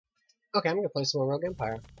Okay, I'm gonna play some more Rogue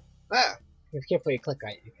Empire. Ah! If you can't play, click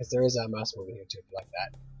right, because there is a mouse moving here too, if you like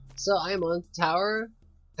that. So I am on Tower.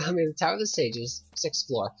 I'm in the Tower of the Sages, 6th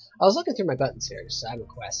floor. I was looking through my buttons here, just I have a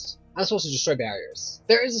quest. I'm supposed to destroy barriers.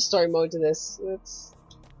 There is a story mode to this.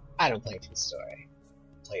 I don't play it for the story.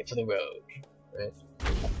 I play it for the rogue. Right?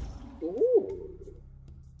 Ooh.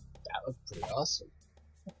 That looked pretty awesome.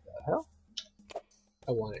 What the hell?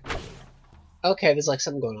 I want it. Okay, there's like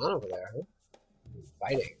something going on over there, huh?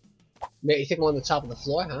 Fighting. Maybe you think I'm on the top of the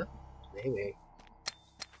floor, huh? Maybe.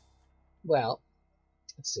 Well,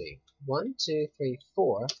 let's see. 1, 2, 3,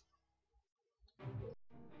 4.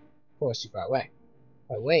 4 is too far away.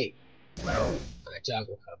 But wait. Alright, dog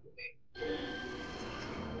will come with me. Here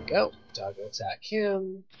we go. Dog will attack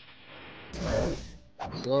him.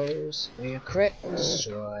 Close. Be a crit.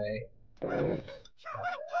 Destroy.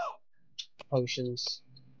 Potions.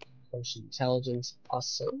 Potion intelligence.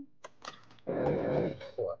 Awesome.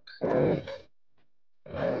 Fork.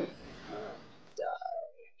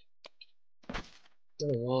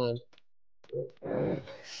 Another one.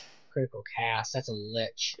 Critical cast. That's a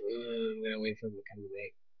lich. I'm gonna wait for him to come to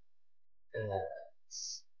me.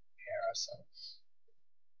 Let's repair ourselves.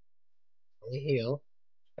 Only heal.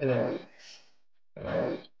 And then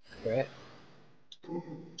crit.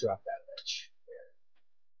 Drop that lich.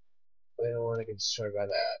 We don't want to get destroyed by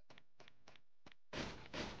that.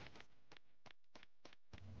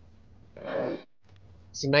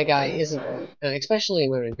 See, my guy isn't, especially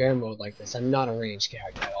when in bear mode like this, I'm not a ranged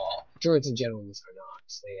character at all. Druids in general are not.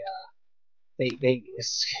 They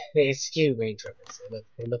eschew range weapons.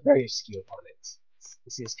 They look very askew upon it.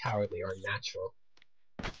 This is cowardly or unnatural.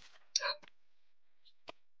 I'd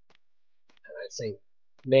say,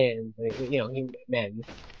 man, men.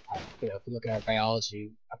 You know, if you look at our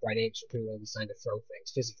biology, upright apes are pretty well designed to throw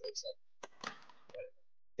things physically. So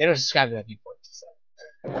they don't subscribe to that viewpoint. So.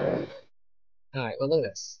 All right, well look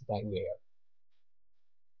at this. If I can get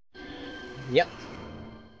here. Yep.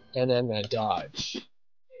 And then I'm gonna dodge.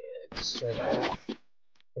 And straight up.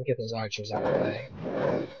 I'll get those archers out of the way.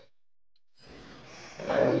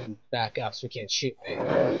 And back up so he can't shoot me.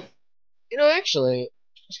 You know, actually, I'm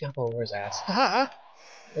just gonna pull over his ass. Haha!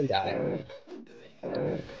 And die.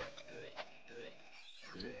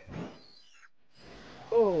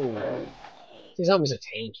 Oh! He's almost a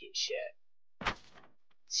tanky shit.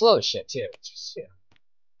 Slow as shit, too. Just,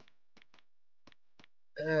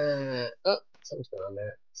 oh, something's going on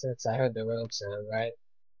there. Since I heard the rogue sound, right?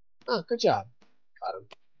 Oh, good job. Got him.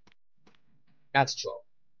 That's a troll.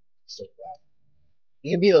 Still bad.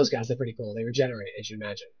 You can be those guys, they're pretty cool. They regenerate, as you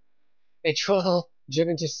imagine. A troll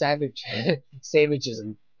driven to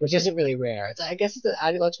savagism, which isn't really rare. I guess it's an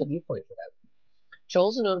ideological viewpoint for them.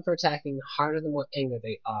 Trolls are known for attacking harder the more angry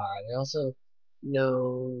they are. They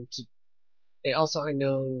also are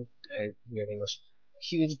known, weird English,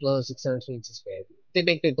 huge blows extend to anticipate. They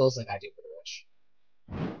make big blows like I do, pretty much.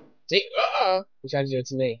 See? You tried to do it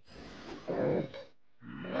to me.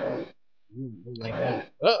 Like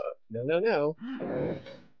that. No.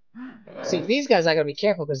 See, these guys I gotta be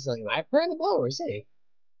careful because like, I've heard the blowers, see?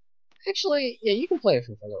 Actually, yeah, you can play with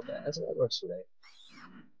him for a little bit. That works for me.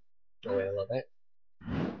 Oh, wait a little bit.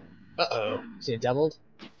 Uh-oh. See it doubled?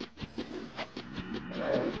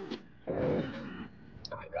 Oh,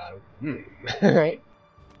 I got him. Alright.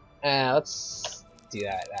 Let's do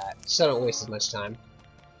that. So I don't waste as much time.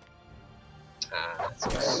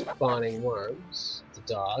 That's spawning worms. The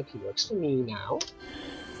dog, he works for me now.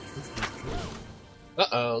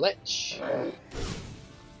 Uh-oh, lich.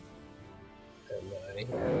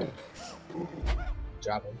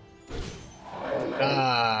 Drop him.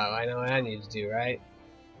 I know what I need to do, right?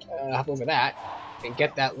 Hop over that and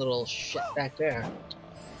get that little shit back there.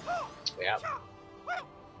 Yep.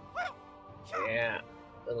 Yeah,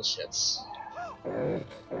 little shits.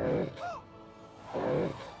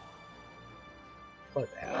 What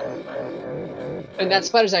the hell? And that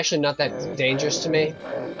spider's actually not that dangerous to me.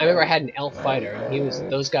 I remember I had an elf fighter, and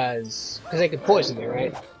those guys, because they could poison me,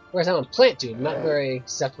 right? Whereas I'm a plant dude, I'm not very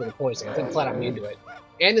susceptible to poison. I think flat out immune to it.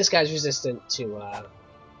 And this guy's resistant to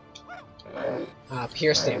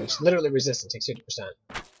pierce damage. Literally resistant, takes 50%.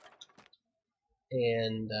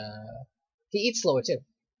 And he eats slower too.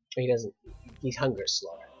 He doesn't. He hungers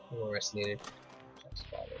slower. More rest needed.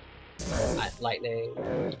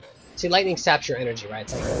 Lightning. See, lightning saps your energy, right?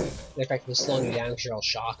 It's like they're effectively slowing you down because you're all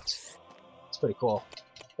shocked. It's pretty cool.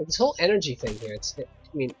 Like this whole energy thing here. I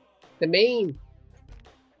mean, the main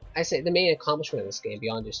accomplishment of this game,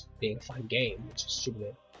 beyond just being a fun game, which should be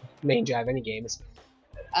the main drive of any game, is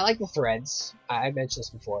I like the threads. I've mentioned this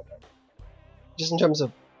before, but just in terms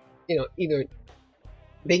of, you know, either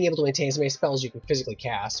being able to maintain as many spells you can physically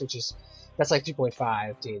cast, which is that's like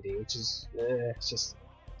 2.5 D&D, which is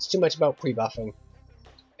it's too much about pre-buffing.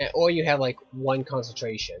 Or you have like one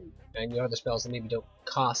concentration, and your other spells that maybe don't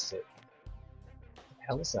cost it. What the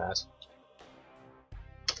hell is that?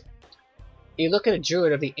 You look at a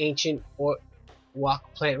druid of the ancient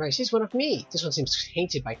walk plant race. He's one of me. This one seems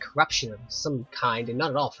tainted by corruption of some kind, and not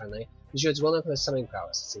at all friendly. The druid's well known for his summoning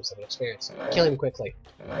prowess. It seems to have an experience. Kill him quickly.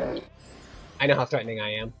 I know how threatening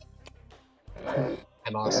I am.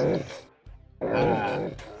 I'm awesome.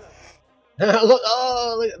 Look!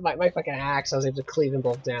 Oh, look at my fucking axe. I was able to cleave them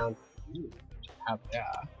both down. Ooh,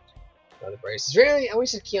 yeah. Another braces. Really? I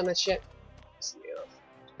wish I'd key on that shit.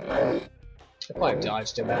 I probably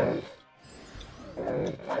dodged him back.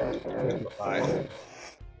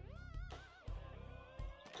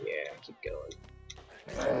 Yeah, keep going.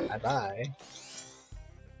 Bye-bye.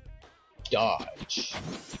 Dodge.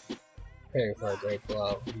 Preparing for a great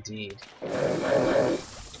blow, indeed.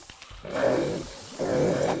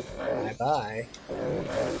 Bye-bye.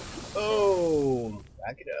 Oh!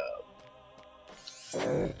 Back it up.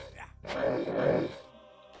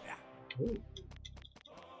 Ooh.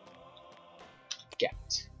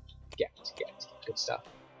 Get. Good stuff.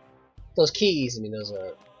 Those keys, I mean, those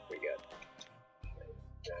are pretty good.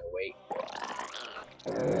 Wait.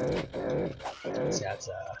 See, that's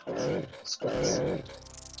splits.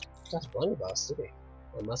 That's blunderbuss, did he?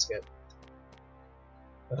 Or musket.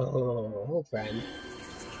 Oh, friend.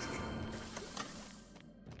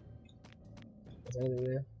 Is there anything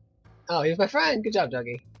there? Oh, he's my friend! Good job,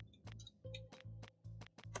 Dougie.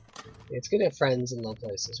 It's good to have friends in low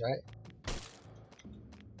places, right?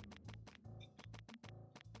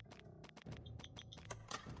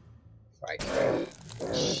 Right.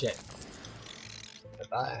 Shit.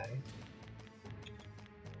 Bye-bye.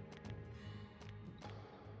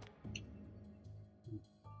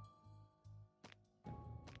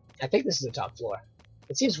 I think this is the top floor.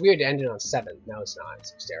 It seems weird to end it on 7. No, it's not.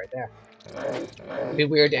 It's stay right there. It'd be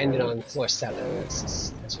weird to end it on floor 7.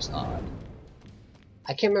 That's just odd.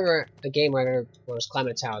 I can't remember a game where I was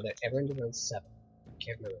climbing a tower that ever ended on 7. I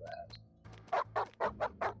can't remember that.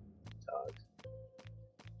 Dog.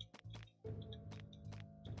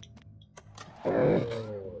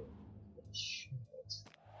 Oh, shit.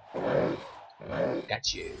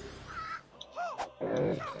 Got you.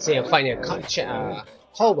 See, I'm finding a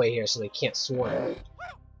hallway here so they can't swarm.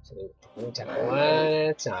 So they need to have one at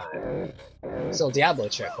a time. Still a Diablo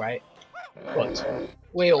trick, right? Well, it's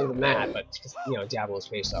way older than that, but you know, Diablo is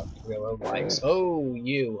based off real RogueLikes. Oh,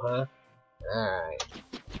 you, huh? Alright.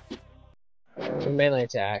 For melee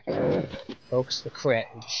attack, focus the crit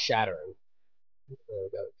and just shatter him. There we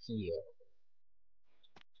go, heal.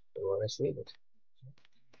 What else needed?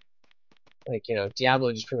 Like, you know,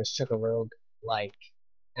 Diablo just pretty much took a rogue-like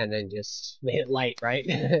and then just made it light, right?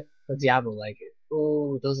 But Diablo like it.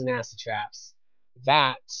 Ooh, those are nasty traps.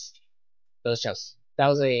 Those traps. That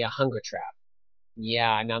was a hunger trap.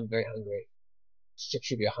 Yeah, now I'm very hungry. Strips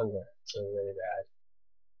you of your hunger. It's really, really bad.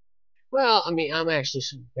 Well, I mean, I'm actually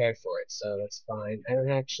prepared for it, so that's fine. I don't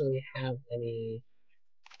actually have any...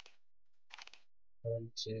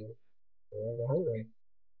 1, 2... We're hungry.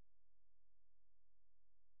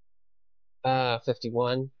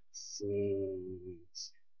 51. Let's see...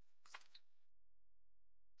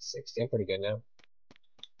 60. I'm pretty good now.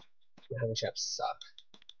 My hunger traps suck.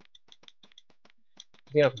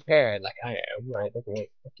 If you're not prepared, like I am, right? Okay,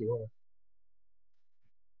 fuck you all.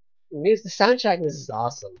 The soundtrack in this is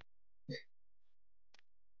awesome.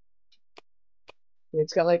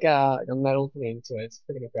 It's got like a metal theme to it. It's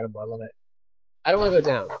freaking incredible. I love it. I don't want to go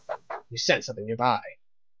down. You sense something nearby.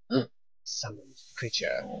 Summoned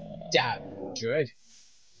creature. Die, druid.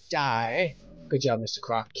 Die. Good job, Mr.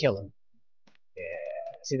 Croc. Kill him. Yeah.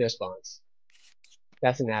 See their response.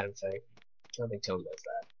 That's an Adam thing. I don't think T.O.M.E does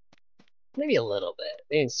that. Maybe a little bit.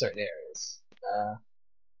 Maybe in certain areas.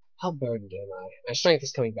 How burdened am I? My strength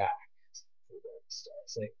is coming back.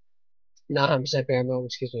 So, 900% bear mode,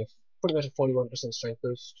 which gives me pretty much a 41% strength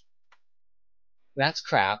boost. That's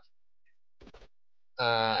crap.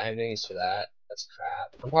 I have no use for that. That's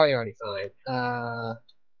crap. I'm probably already fine.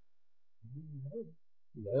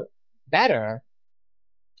 No. Better?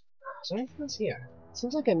 Is there anything else here?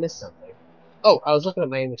 Seems like I missed something. Oh, I was looking at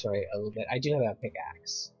my inventory a little bit. I do have a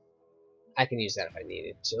pickaxe. I can use that if I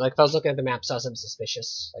needed to. Like, if I was looking at the map, saw something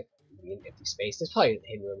suspicious, like an empty space. There's probably a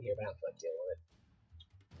hidden room here, but I don't feel like dealing with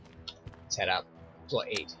it. Let's head up. Floor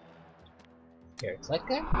 8. Here, click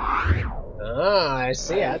there? Ah, I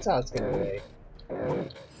see. That's how it's gonna be.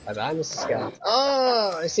 Bye-bye, Mr. Skeleton.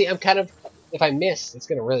 Oh, I see. I'm kind of... If I miss, it's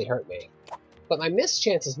gonna really hurt me. But my miss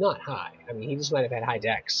chance is not high. I mean, he just might have had high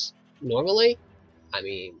dex. Normally, I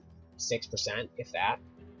mean, 6%, if that.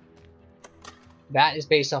 That is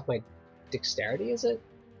based off my dexterity, is it?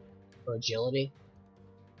 Or agility?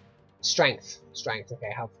 Strength. Strength,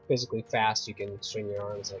 okay, how physically fast you can swing your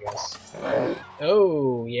arms, I guess.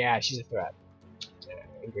 Oh, yeah, she's a threat.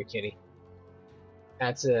 Angry kitty.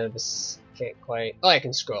 That's this can't quite... Oh, I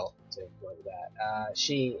can scroll to go to that.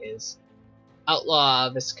 She is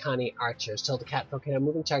Outlaw Viscani Archers. Told the cat locate a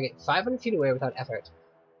moving target 500 feet away without effort.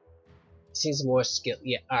 Seems more skill.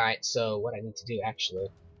 Yeah, alright, so what I need to do, actually,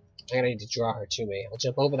 I'm gonna need to draw her to me. I'll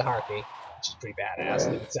jump over the harpy, which is pretty badass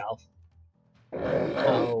in itself.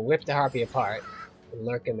 I'll rip the harpy apart and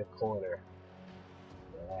lurk in the corner.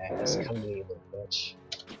 Yes, come to me, little bitch.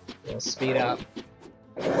 I'll speed up.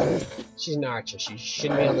 She's an archer. She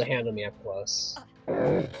shouldn't be able to handle me up close.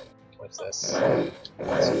 What's this?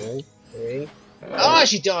 2, 3. Oh,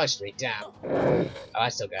 she dodged me. Damn. Oh, I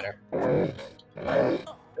still got her.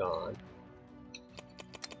 Gone.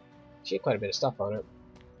 She had quite a bit of stuff on her.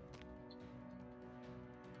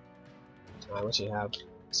 Alright, what you have?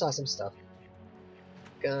 I saw some stuff.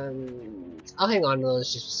 Guns. I'll hang on to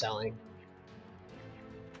those just for selling.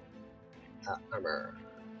 Armor.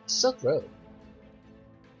 Silk Road.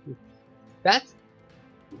 That's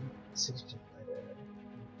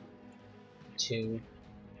 2,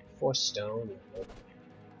 4 stone.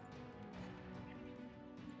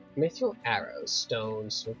 Mithril arrows,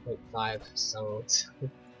 stones, 1.5 stones.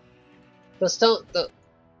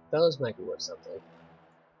 Those might be worth something.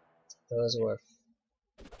 Those are worth,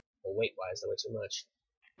 well, weight-wise, they're way too much.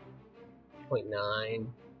 0.9.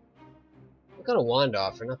 I got a wand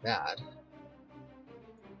offer, not bad.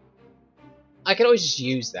 I could always just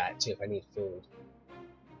use that too if I need food.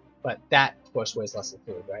 But that, of course, weighs less than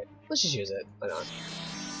food, right? Let's just use it. Why not?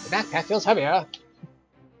 The backpack feels heavier.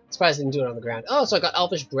 Surprised I didn't do it on the ground. Oh, so I got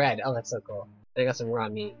elfish bread. Oh, that's so cool. And I got some raw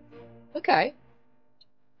meat. Okay.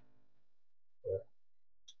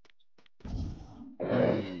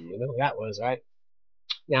 You know who that was, right?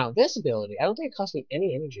 Now, this ability, I don't think it cost me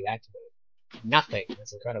any energy to activate. Nothing.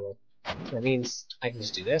 That's incredible. That means I can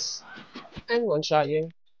just do this and one-shot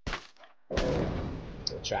you.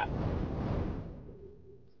 Trap.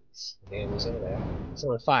 Damn, who's over there?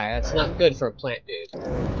 Someone on fire. That's not good for a plant dude.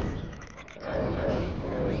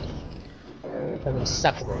 I'm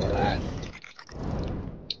susceptible to that.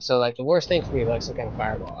 So, like, the worst thing for me is like some kind of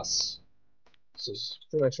fire boss. This is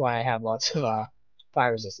pretty much why I have lots of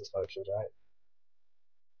fire resistance potions, right?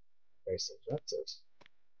 Very subjective.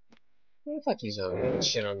 What the fuck you zoning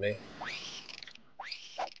shit on me?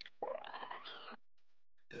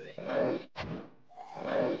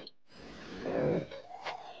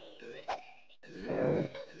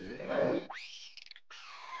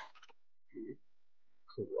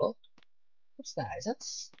 Cool. What's that? Is that?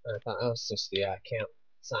 I thought that was just the camp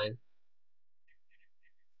sign.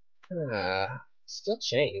 Still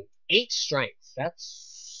chain. 8 strength.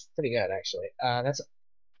 That's pretty good, actually. That's.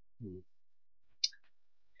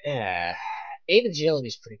 Yeah. 8 agility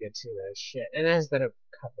is pretty good too, though. Shit. And it has better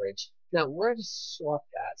coverage. Now, where to swap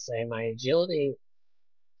that? Say my agility.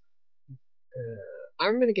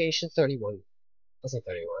 Armor mitigation 31. Let's say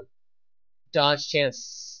 31. Dodge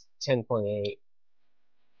chance 10.8.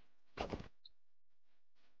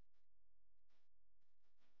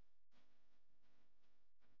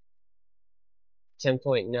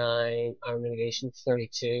 $10.9, armor mitigation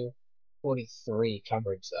 32, 43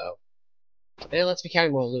 coverage though. And it lets me carry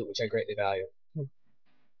more loot, which I greatly value.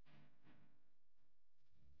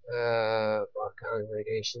 Block armor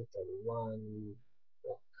mitigation 31,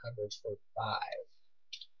 block coverage 45.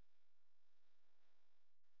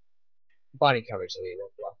 Body coverage, I mean,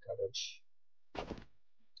 not block coverage.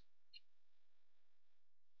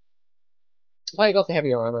 I'll probably go for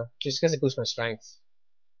heavier armor, just because it boosts my strength.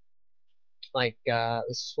 Like,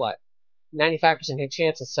 this is what? 95% hit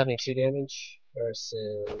chance and 72 damage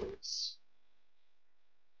versus.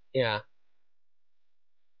 Yeah.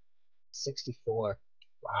 64.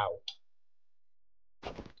 Wow.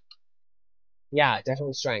 Yeah,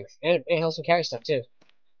 definitely strength. And it helps me carry stuff too.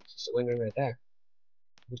 Just a win-win right there.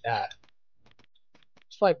 With that.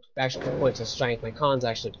 It's probably actually good points of strength. My con's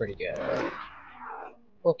actually pretty good.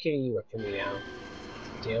 Okay, you work for me now.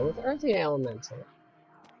 Deal with Earthly Elemental.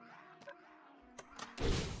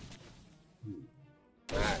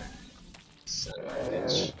 Alright. Son of a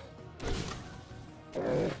bitch.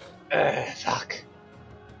 Fuck.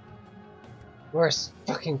 Worst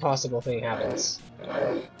fucking possible thing happens.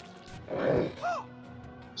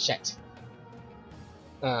 Shit.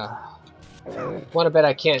 Wanna bet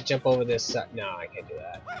I can't jump over this? No, I can't do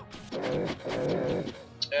that.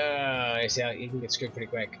 I see how you can get screwed pretty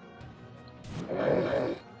quick.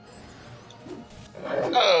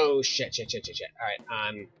 Oh, shit.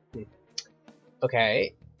 Alright,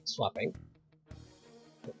 okay. Swapping.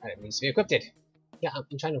 Item needs to be equipped. Yeah, I'm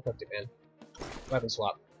trying to equip it, man. Weapon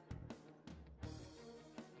swap.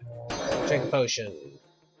 Drink a potion.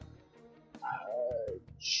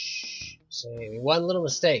 See, one little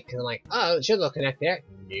mistake, and I'm like, oh, it should go connect there.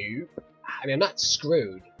 Nope. I mean, I'm not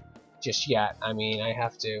screwed just yet. I mean, I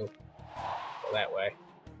have to go that way.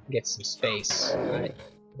 Get some space, right?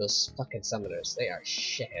 Those fucking summoners, they are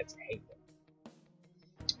shitheads. I hate them.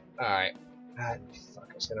 Alright. That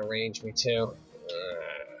fucker's gonna range me too.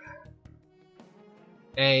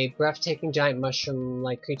 A breathtaking giant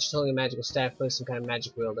mushroom-like creature holding a magical staff, plays some kind of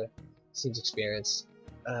magic wielder. Seems experienced.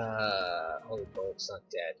 Holy bolt's not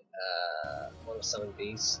dead. Want to summon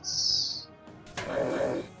beasts.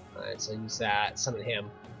 Alright, so use that. Summon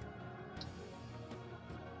him.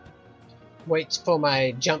 Wait for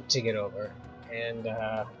my jump to get over. And,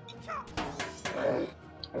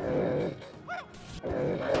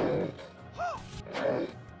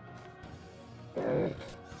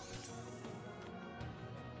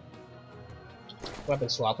 weapon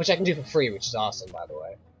swap, which I can do for free, which is awesome, by the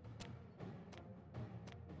way.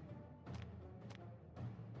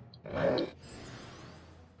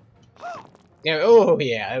 Yeah, oh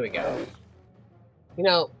yeah, there we go. You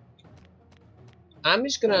know, I'm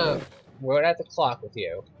just gonna word out the clock with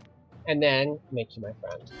you, and then make you my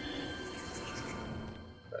friend.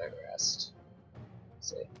 Rest.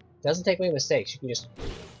 See, doesn't take away mistakes. You can just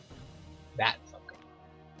that fucker.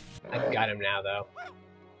 I've got him now, though.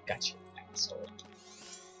 Got you, asshole.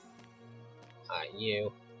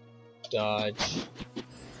 You dodge.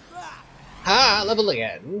 Ha! Level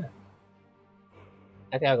again.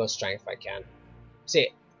 I think I'll go strength if I can. See,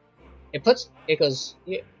 it goes.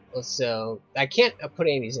 Yeah, so I can't put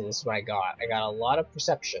any of these in. This is what I got. I got a lot of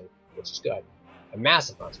perception, which is good. A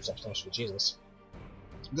massive amount of perception, actually. Jesus.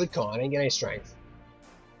 Good con. I didn't get any strength.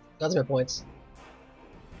 Doesn't have points.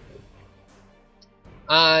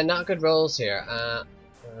 Not good rolls here.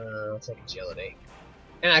 I'll take agility.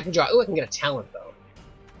 And I can draw. Ooh, I can get a talent though.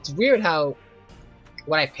 It's weird how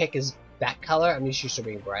what I pick is that color. I'm just used to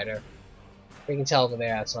being brighter. You can tell over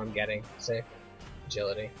there, that's what I'm getting. See?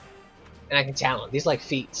 Agility. And I can talent. These like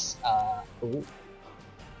feats. Ooh.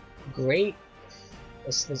 Great.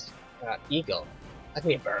 This eagle. That can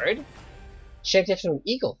be a bird? Shaped after an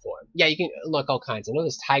eagle form. Yeah, you can unlock all kinds. I know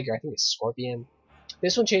this tiger, I think it's scorpion.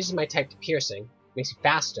 This one changes my type to piercing. Makes me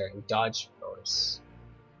faster and dodge bonus.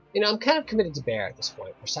 You know, I'm kind of committed to bear at this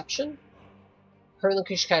point. Perception? Hurling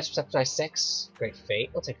creature catch perception by 6. Great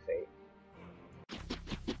fate. I'll take fate.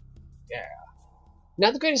 Yeah.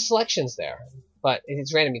 Not the greatest selections there, but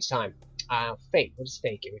it's random each time. Fate. What does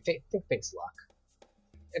fate give me? I think fate's luck.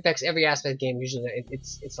 It affects every aspect of the game. Usually,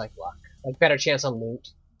 it's like luck. Like better chance on loot.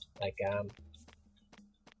 Like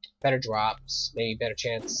better drops. Maybe better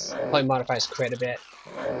chance. Probably modifies crit a bit.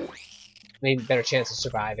 Maybe better chance of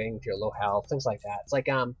surviving if you're low health. Things like that. It's like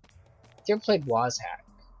if you ever played Wazhack,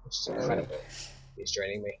 which is incredible. He's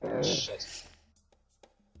draining me. Shit.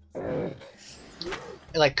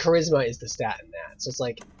 And like charisma is the stat in that, so it's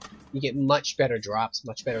like you get much better drops,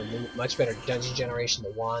 much better loot, much better dungeon generation.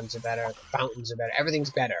 The wands are better, the fountains are better, everything's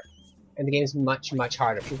better, and the game's much much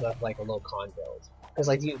harder. People have like a low con build because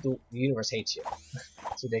like the universe hates you.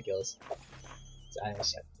 It's ridiculous. So I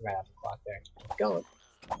just have to write out the clock there. Keep going.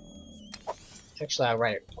 Actually, I'll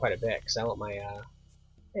write it quite a bit because I want my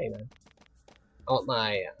hey man, I want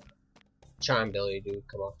my charm ability to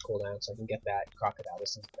come off cooldown so I can get that crocodile.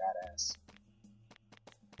 This thing's badass.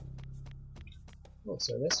 Oh,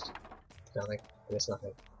 so I missed? Nothing. I missed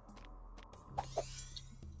nothing.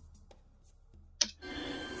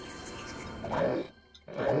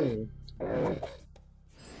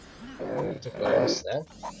 Took bonus there.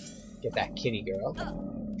 Get that kitty girl.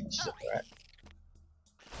 She's a threat.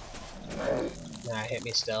 Nah, hit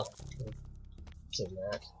me still. What's in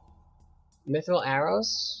that? Mithril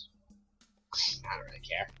arrows? I don't really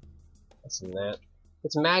care. What's in that? If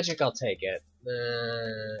it's magic, I'll take it.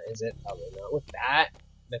 Is it? Probably not. With that,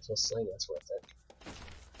 Mithril sling, that's worth it.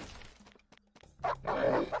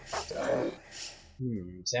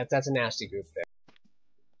 So that's a nasty group there.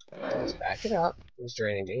 Let's back it up. Who's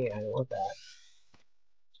draining me? I don't want that.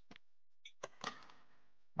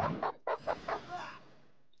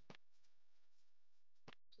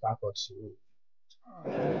 Cockroach.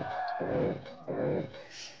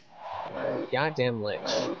 Goddamn lich.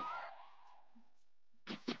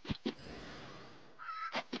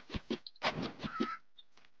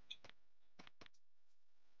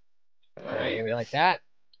 Alright, you like that?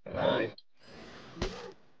 Fine.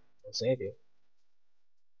 I'll save you.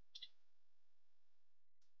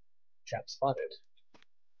 Trap spotted.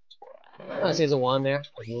 Oh, I see there's a wand there.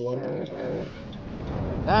 A blue one.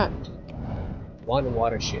 That. One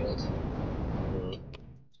water shield. Red.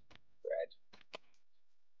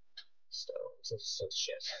 Stone. So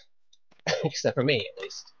shit. Except for me, at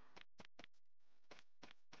least.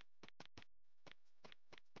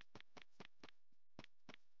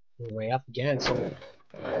 Way up again, so.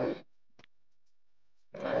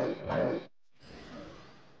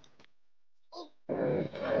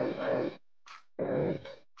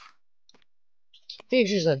 Thieves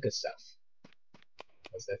usually have good stuff.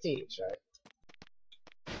 Because they're thieves, right?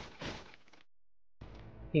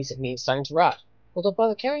 Piece of meat starting to rot. Well, don't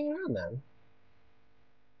bother carrying it around then.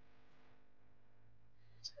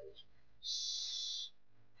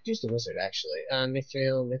 Use the wizard, actually.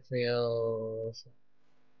 Mithril.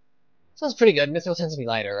 Sounds pretty good. Mithril tends to be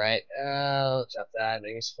lighter, right? I'll drop that. No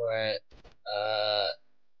use for it.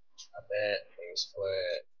 Drop it. No use for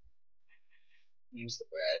it. Use the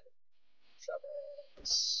bread. Drop it.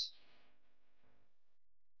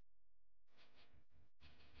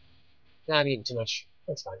 Nah, I'm eating too much.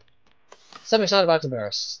 That's fine. Something's not about to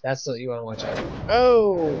burst. That's what you want to watch out.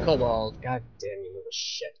 Oh, Cobalt. God damn you little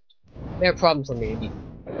shit. They're a problem for me.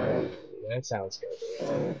 That's how it's gonna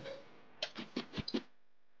be.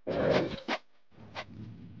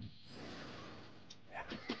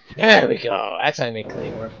 There we go. That's how I make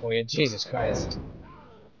clean work for you. Jesus Christ.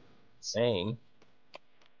 Insane.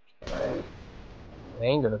 The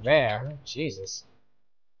anger of the bear. Jesus.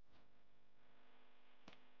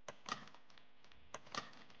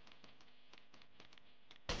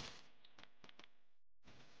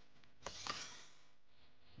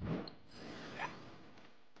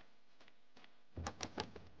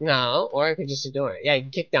 No, or I could just ignore it. Yeah, you can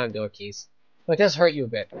kick down door keys. But it does hurt you a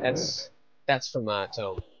bit. That's from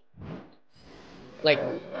T.O.M.E. Like,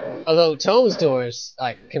 although T.O.M.E's doors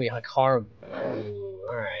can be like horrible.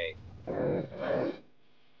 Alright.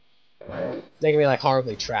 They can be like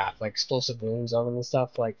horribly trapped, like explosive wounds on them and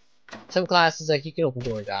stuff. Like some classes, like you can open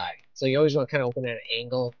door and die. So you always want to kind of open at an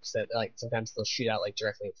angle, so that like sometimes they'll shoot out like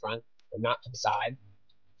directly in front, but not to the side.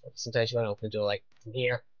 Sometimes you want to open the door like from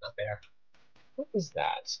here, not there. What was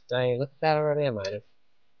that? Did I look at that already? I might have.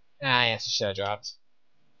 Ah, yes, I should have dropped.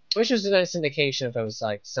 Which was a nice indication if it was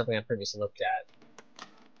like something I previously looked at.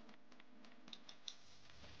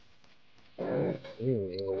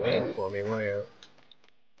 You were waiting for me, were you?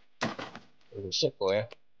 Good shit for you.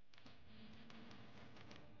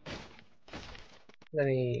 How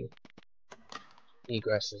many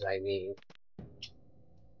egresses I need?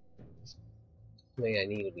 How many I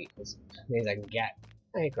need to be? As many as I can get.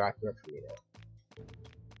 Hey, Grok, work for me now.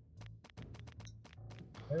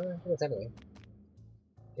 I think it's everything.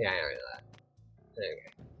 Yeah, I already know that.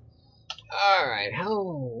 Okay. Alright,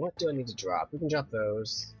 what do I need to drop? We can drop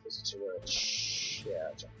those. Those are too much. Yeah,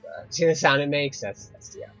 I'll drop that. See the sound it makes? That's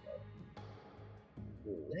the output.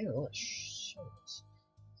 I got a lot of shit. I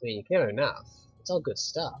mean, you can have enough. It's all good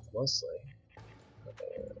stuff, mostly.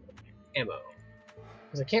 Okay. Ammo.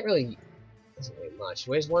 Because I can't really... Doesn't weigh much. It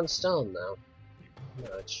weighs 1 stone, though.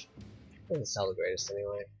 Not much. Doesn't sell the greatest,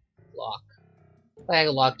 anyway. Lock. I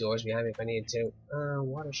can lock doors behind me if I need to.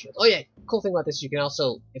 Water shield. Oh yeah, cool thing about this, you can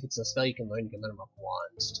also, if it's a spell you can learn them up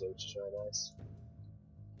wands too, which is really nice.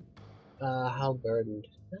 How burdened?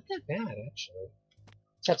 Not that bad, actually.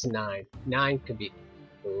 Chapter 9. 9 could be...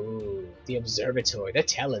 Ooh, the observatory. They're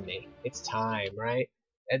telling me. It's time, right?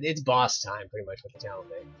 It's boss time, pretty much what they're telling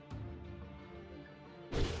me.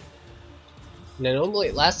 Now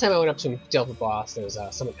normally, last time I went up to deal with the boss, there was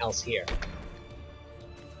someone else here.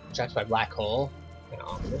 Trapped by black hole. Kind of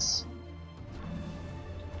ominous.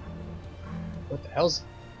 What the hell's...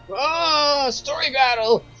 Oh, story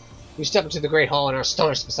battle! We step into the great hall and are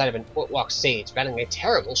astonished beside of an Ortwalk sage, battling a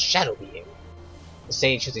terrible shadow being. The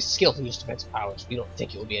sage has a skillful use of defensive powers, but you don't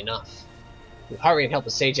think it will be enough. We hurry and help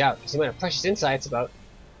the sage out, because he might have precious insights about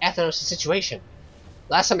Athenos' situation.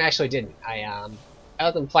 Last time I actually didn't. I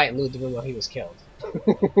let them fight and loot the room while he was killed.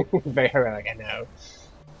 Very heroic, I know.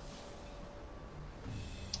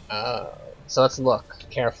 So let's look.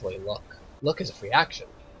 Carefully look. Look is a free action.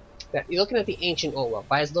 You're looking at the ancient Ortwalk.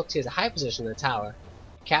 By his look, he has a high position in the tower.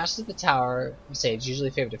 Cast at the tower, sage usually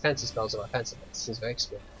favor defensive spells over offensive ones. Seems very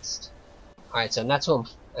experienced. Alright, so that's him,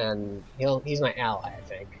 and he's my ally, I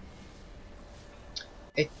think.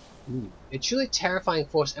 A truly terrifying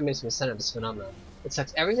force emanates from the center of this phenomenon. It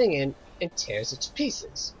sucks everything in and tears it to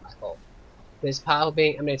pieces, I hope. This powerful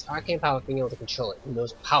being emanates arcane power of being able to control it, and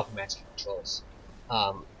those powerful magic controls.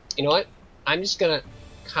 You know what? I'm just gonna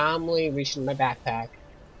calmly reach into my backpack,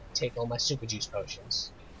 take all my super juice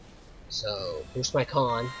potions. So, boost my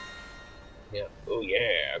con. Yeah. Oh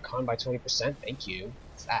yeah, con by 20%. Thank you.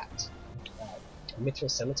 What's that? A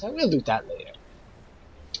mithril scimitar? We'll loot that later.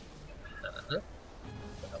 What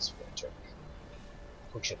else we gonna drink?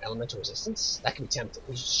 Potion of elemental resistance? That could be tempting.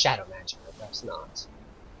 We use shadow magic, but perhaps not.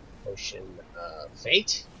 Potion of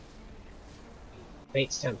fate?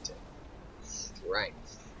 Fate's tempting.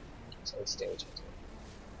 Strength. So let's damage I do.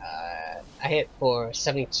 I hit for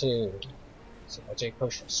 72. So if I drink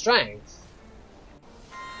potion of strength.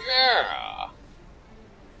 Yeah!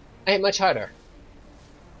 I hit much harder.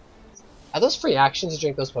 Are those free actions to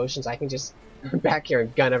drink those potions? I can just back here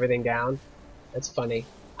and gun everything down. That's funny.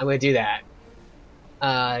 I'm gonna do that.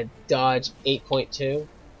 Dodge 8.2.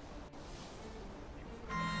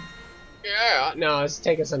 Yeah, no, it's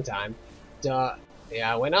taking some time. Yeah,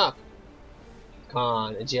 I went up.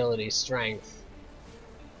 Con, agility, strength.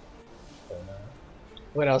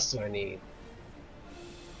 What else do I need?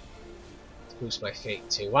 Let's boost my fate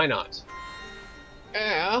too. Why not?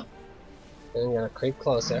 Yeah. I'm gonna creep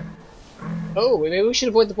closer. Oh, maybe we should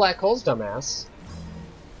avoid the black holes, dumbass.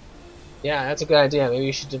 Yeah, that's a good idea. Maybe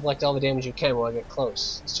you should deflect all the damage you can while I get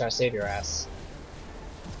close. Let's try to save your ass.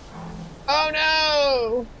 Oh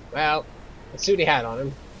no! Well, let's see what he had on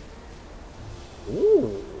him.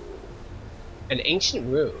 Ooh. An ancient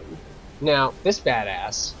rune. Now, this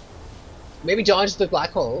badass maybe dodge the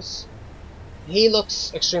black holes. He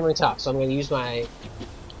looks extremely tough, so I'm going to use my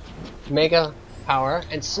mega power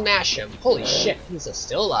and smash him. Holy shit, he's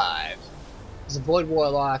still alive. He's a Void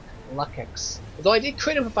Warlock, Luckix. Although I did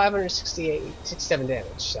crit him for 567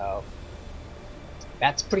 damage, so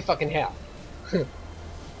that's pretty fucking hell.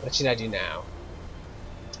 What should I do now?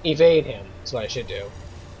 Evade him. That's what I should do.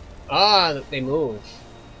 Ah, they move.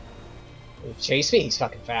 They chase me? He's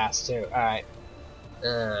fucking fast, too. Alright.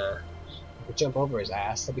 I could jump over his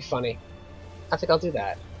ass. That'd be funny. I think I'll do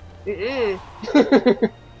that.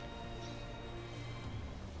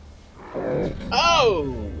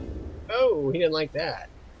 Oh! Oh, he didn't like that.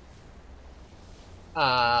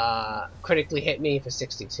 Critically hit me for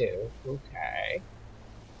 62. Okay.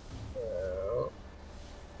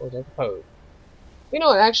 We'll drink a potion. You know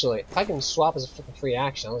what, actually, if I can swap as a freaking free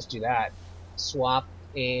action, let's do that. Swap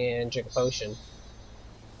and drink a potion.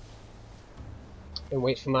 And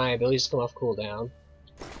wait for my abilities to come off cooldown.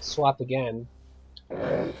 Swap again.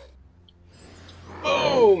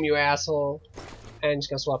 Boom, you asshole! And just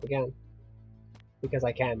gonna swap again. Because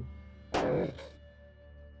I can. I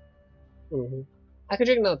could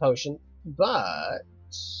drink another potion, but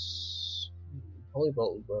Holy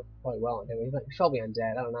Bolt would work quite well on him. He's probably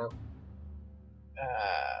undead, I don't know.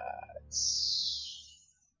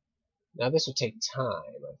 Now this would take time,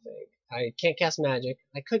 I think. I can't cast magic.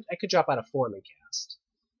 I could drop out of form and cast.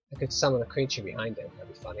 I could summon a creature behind him.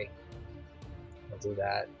 That'd be funny. I'll do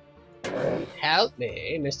that. Help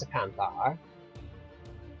me, Mr. Panther.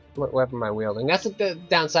 What weapon am I wielding? That's the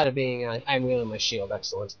downside of being I'm wielding my shield.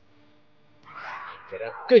 Excellent.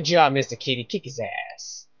 Good job, Mr. Kitty. Kick his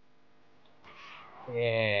ass.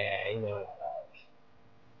 Yeah, you know what I love.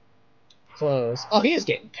 Close. Oh, he is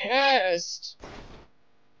getting pissed.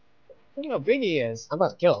 Look how big he is. I'm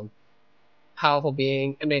about to kill him. Powerful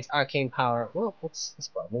being emanates arcane power. Well, let's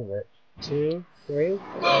probably move it. 2, 3.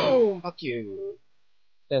 Boom! Fuck you.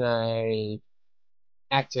 Then I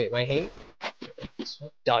activate my hate.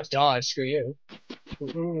 Dodge, dodge. Screw you.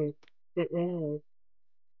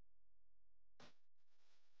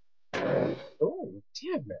 Oh,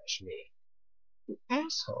 damage me. You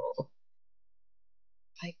asshole.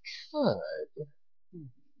 I could.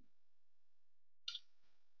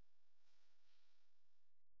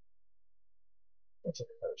 I'll take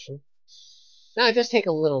a potion. No, it does take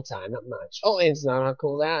a little time, not much. Oh, and it's not on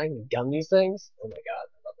cooldown. I can gun these things. Oh my god,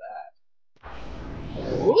 I love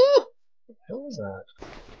that. Woo! What the hell was that?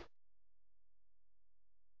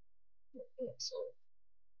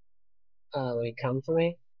 Will he come for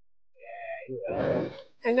me? Yeah, he will.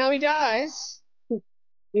 And now he dies!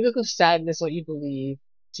 You look of sadness what you believe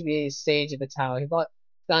to be a stage of the tower. He fought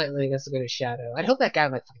silently against the greater shadow. I'd hope that guy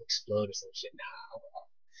might fucking explode or some shit now.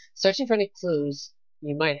 Searching for any clues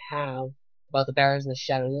you might have about the barriers in the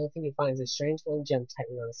shadow, the only thing you find is a strange golden gem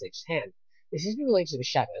tightly on the sage's hand. It seems to be related to the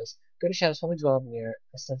shadows. Greater shadows probably dwell near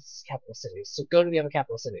the capital cities. So go to the other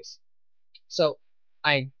capital cities. So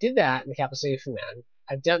I did that in the capital city for man.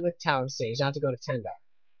 I've done the tower of sage. Now I have to go to Tendar.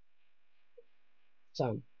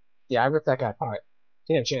 So yeah, I ripped that guy apart.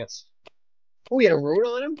 Didn't have a chance. Oh, we had a rune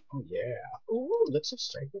on him? Oh yeah. Ooh, looks of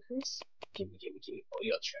strength increase. Gimme all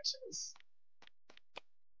your treasures.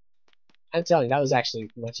 I'm telling you, that was actually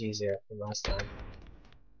much easier than last time.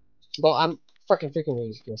 Well, I'm freaking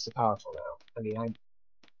ridiculously powerful now. I mean,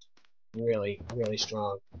 really, really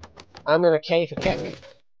strong. I'm gonna K for kick.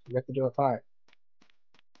 Rip the door apart.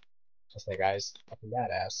 Just that guy's fucking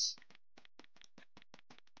badass.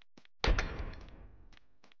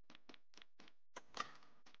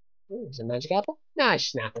 Ooh, is it a magic apple? Nah, it's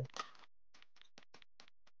snapping.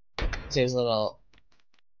 See his little.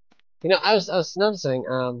 You know, I was noticing.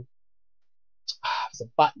 There's a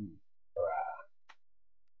button for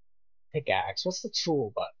a pickaxe. What's the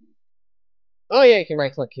tool button? Oh yeah, you can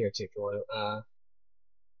right click here too if you want to.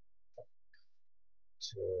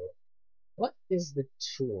 Tool. What is the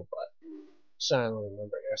tool button? So I don't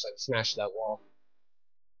remember here, so I smashed that wall.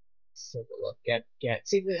 Let's take a look. Get.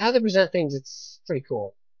 See how they present things. It's pretty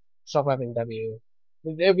cool. Stop weapon W.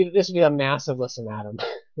 This would be a massive list of Adam.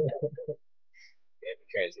 It'd be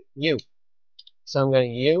crazy. U. So I'm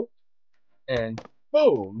going U, and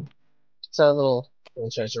boom. So a little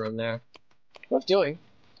treasure room there. Worth doing.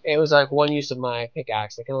 It was like one use of my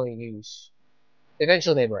pickaxe. I can only use.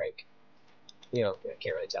 Eventually they break. You know, I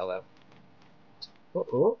can't really tell though.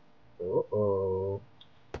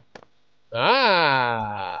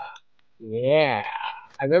 Ah, yeah.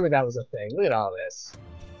 I remember that was a thing. Look at all this.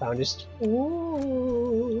 Found just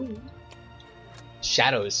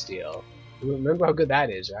Shadow Steel. Remember how good that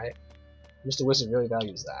is, right? Mr. Wizard really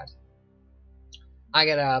values that. I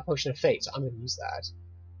get a Potion of Fate, so I'm gonna use that.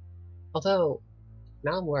 Although,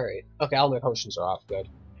 now I'm worried. Okay, all my potions are off. Good.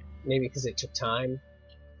 Maybe because it took time.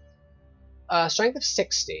 Strength of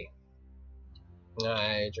 60.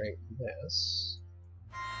 I drink this.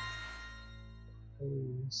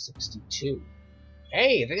 62.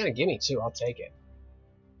 Hey, if they're gonna give me 2, I'll take it.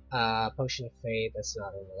 Potion of Fate, that's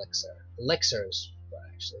not an elixir. Elixirs,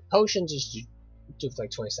 actually. Potions just do for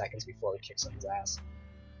like 20 seconds before we kick someone's ass.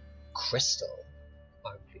 Crystal.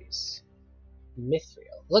 Arm piece.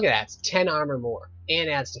 Mithril. Look at that, it's 10 armor more. And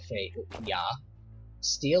adds to Fate. Yeah.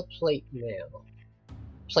 Steel plate mail.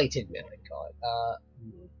 Plated mail, I call it.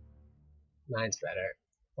 Mine's better.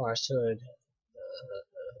 Forest hood.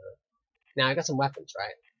 Now I got some weapons,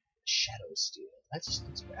 right? Shadow Steel. That just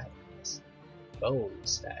looks badass. Bone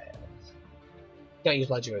style. Don't use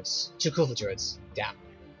blood druids. Too cool for druids. Damn.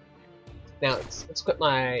 Now let's equip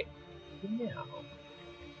my. Now.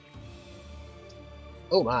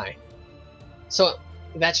 Oh my. So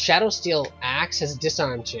that Shadow Steel axe has a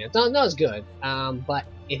disarm chance. No, it's good. But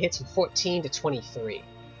it hits from 14 to 23.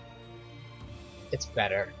 It's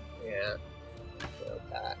better. Yeah. Like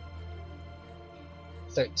that.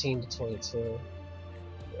 13 to 22.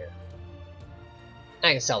 Yeah.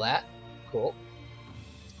 I can sell that. Cool.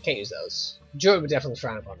 Can't use those. Druid would definitely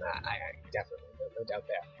frown upon that. I definitely, no doubt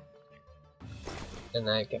there. And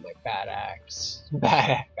then I get my bad axe.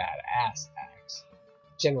 Badass axe.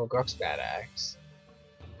 General Grook's bad axe.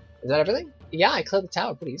 Is that everything? Yeah, I cleared the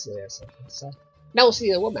tower pretty easily. So. Now we'll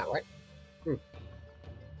see the world map, right?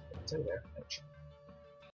 It's in there.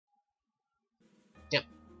 Yep.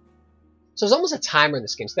 So there's almost a timer in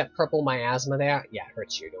this game. See that purple miasma there? Yeah, it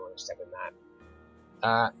hurts you. Don't want to step in that.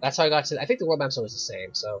 That's how I got to. I think the world map's always the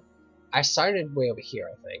same. So I started way over here,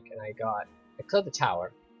 I think, and I cleared the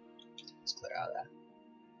tower. Let's clear out of that.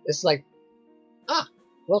 This is like,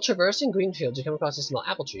 while traversing green fields, you come across a small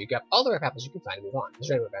apple tree. You grab all the ripe apples you can find and move on. There's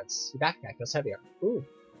random events. Your backpack feels heavier. Ooh,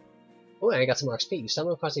 and I got some more XP. You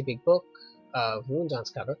stumble across a big book of runes on its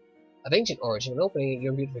cover, of ancient origin. When opening it,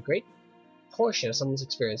 you're imbued with a great portion of someone's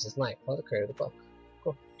experiences in life. Follow the creator of the book.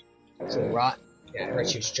 Cool. So rot. Yeah, it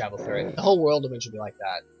hurts you to travel through it. The whole world will eventually be like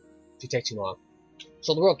that if you take too long.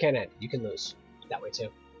 So the world can end. You can lose. That way too.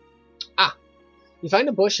 You find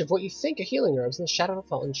a bush of what you think are healing herbs in the shadow of a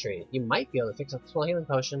fallen tree. You might be able to fix up a small healing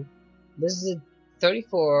potion. This is a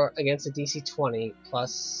 34 against a DC 20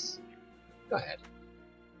 plus... Go ahead.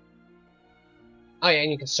 Oh yeah,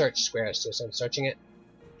 and you can search squares too, so I'm searching it.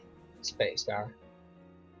 Spacebar.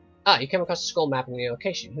 You come across a scroll map in the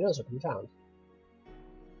location. Who knows what can be found?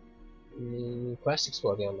 Quest,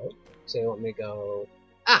 explore the unknown. So you want me to go...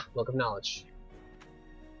 Book of Knowledge.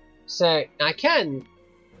 So, I can...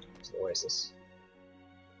 Where is this?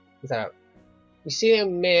 Is that out? You see a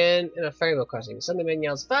man in a ferryboat crossing. Suddenly the man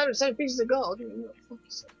yells, 507 pieces of gold! Fuck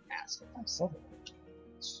yourself, asshole. 507.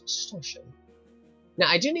 It's extortion. Now,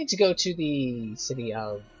 I do need to go to the city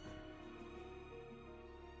of...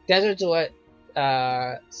 Deserts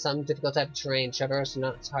or some difficult type of terrain. Traverse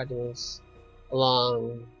not as hard to move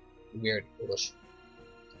along weird English.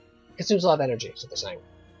 Consumes a lot of energy, is what they're saying.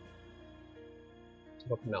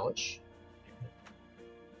 Book of Knowledge.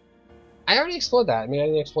 I already explored that. I mean, I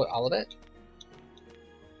didn't explore all of it.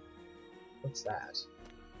 What's that?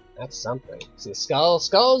 That's something. See, skull.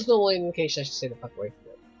 Skull's the only indication I should stay the fuck away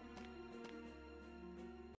from it.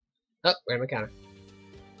 Oh, random encounter.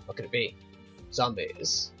 What could it be?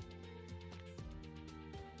 Zombies.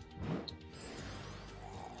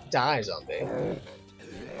 Die, zombie.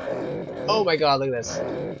 Oh my god, look at this.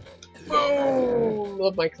 Boom!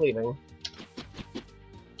 Love my cleaving.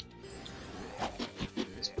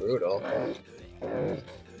 It's brutal.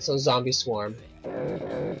 So zombie swarm.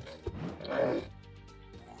 I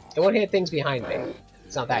won't hit things behind me.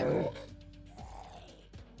 It's not that cool.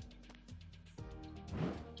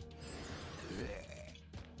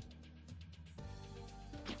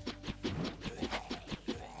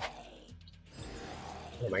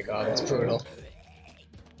 Oh my god, that's brutal.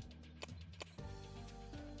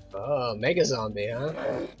 Oh, mega zombie, huh?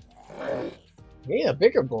 He's a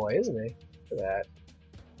bigger boy, isn't he? Look at that.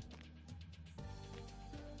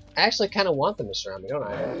 I actually kind of want them to surround me, don't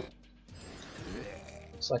I?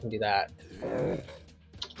 So I can do that.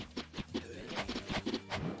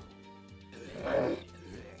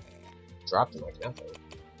 Dropped him like nothing.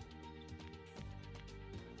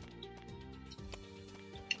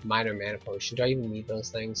 Minor mana potion. Do I even need those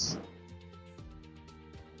things?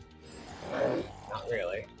 Not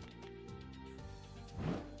really.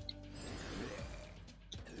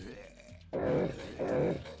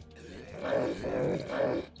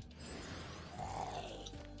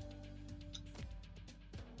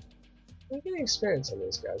 I'm getting experience on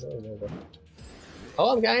these guys, I don't remember.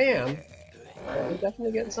 Oh, I am. I'm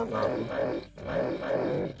definitely getting something out of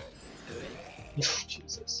them.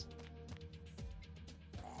 Jesus.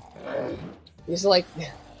 These are like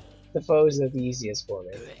the foes that are the easiest for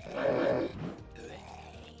me.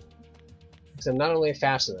 Because I'm not only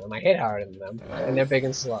faster than them, I hit harder than them, and they're big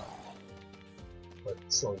and slow. Or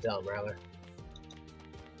slow and dumb, rather.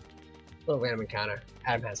 Little random encounter.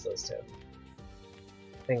 Adam has those too.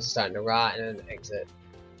 Things are starting to rot and then exit.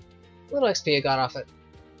 A little XP I got off it.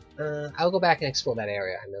 I'll go back and explore that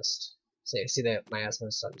area I missed. So you see that my asthma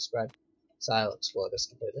is starting to spread. So I'll explore this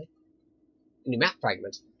completely. A new map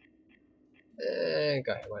fragment.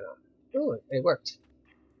 Go ahead, why not? Ooh, it worked.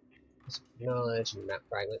 Knowledge and map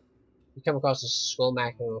fragment. You come across a scroll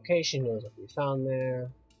marking location, knows what we found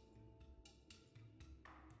there.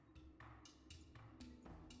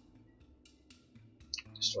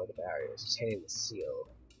 Destroy the barriers, obtaining the seal.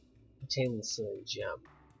 Obtaining the seal and jump.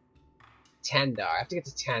 Tandar, I have to get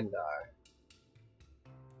to Tandar.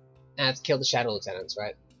 And I have to kill the Shadow Lieutenants,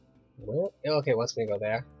 right? Well, okay, what's gonna go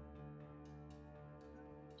there?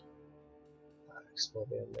 Explode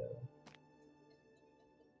the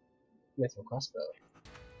Mythical Crossbow.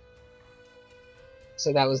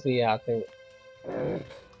 So that was the thing.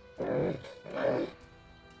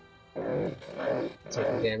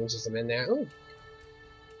 Taking damage as I'm in there. Ooh.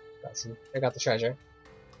 I got the treasure.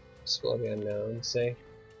 Explore the unknown, see?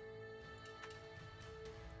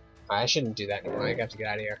 I shouldn't do that anymore, I have to get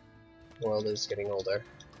out of here. The world is getting older.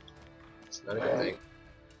 It's not a good thing.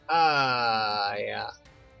 Yeah.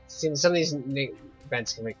 See, some of these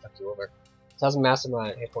events can fuck you over. 1000 massive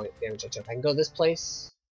amount of hit point damage I took. I can go this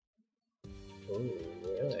place. Ooh,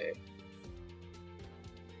 really?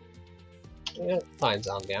 Yeah, fine,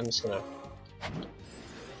 zombie. I'm just gonna.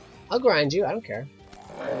 I'll grind you. I don't care.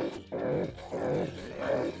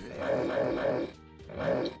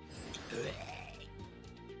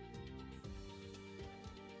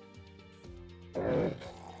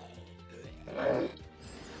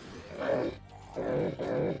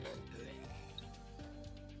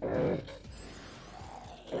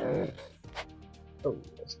 Oh,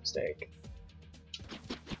 that's a mistake.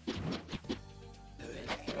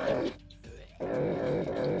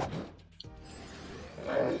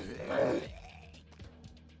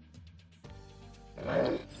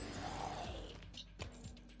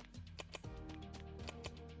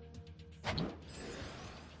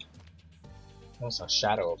 I saw a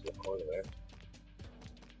shadow over the corner there.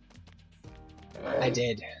 I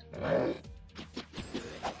did.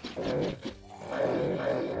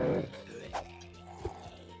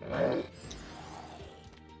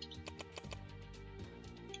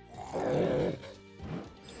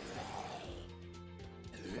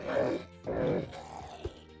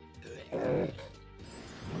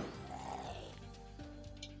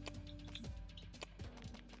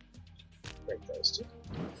 Break those two.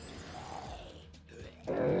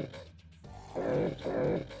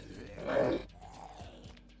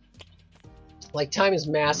 Like, time is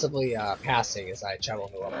massively passing as I travel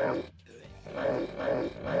through up now.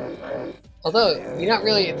 Although, you're not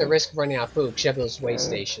really at the risk of running out of food, because you have those way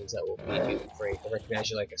stations that will feed you for free. They recognize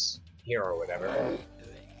you like a hero or whatever.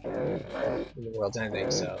 The world's ending,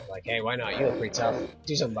 so, like, hey, why not? You look pretty tough.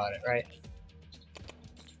 Do something about it, right?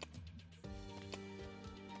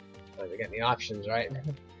 Like, we got any options, right?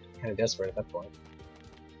 Kind of desperate at that point.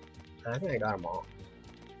 I think I got them all.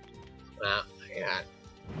 Yeah.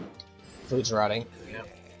 Food's rotting. Yeah.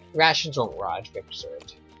 Rations won't rot if they're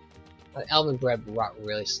preserved. Elven bread will rot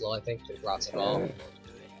really slow, I think, if it rots at all.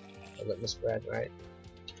 Litmus bread, right?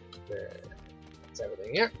 That's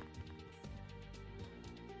everything here.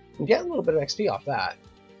 I'm getting a little bit of XP off that.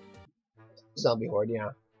 Zombie horde,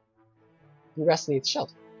 yeah. The rest needs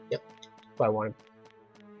shelter. Yep. But I wanted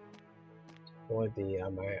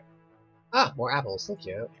the more apples, thank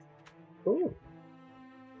you. Ooh.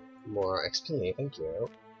 More XP, thank you.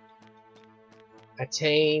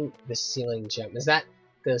 Attain the ceiling gem. Is that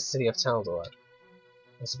the city of Taldor?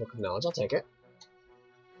 That's a book of knowledge, I'll take it.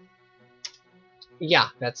 Yeah,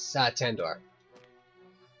 that's Tandor.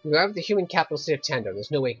 You arrive at the human capital city of Tandor.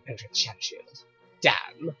 There's no way you can penetrate the Shadow Shield.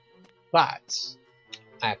 Damn. But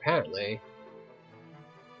I apparently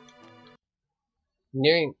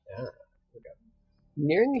nearing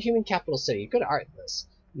the human capital city. Good art in this.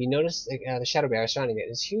 You notice the shadow barrier surrounding it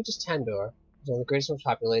is huge as Tandor, is one of the greatest, most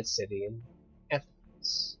populated city in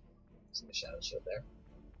Athens. See the Shadow Shield there.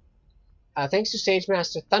 Thanks to Stage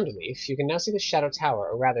Master Thunderleaf, you can now see the Shadow Tower,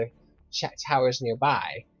 or rather, towers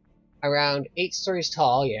nearby. Around 8 stories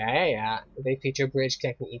tall, yeah. They feature a bridge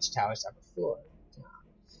connecting each tower's upper floor.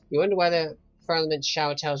 You wonder why the Parliament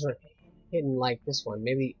Shadow Towers weren't hidden like this one.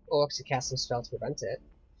 Maybe orcs had cast some spell to prevent it.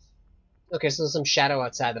 Okay, so there's some shadow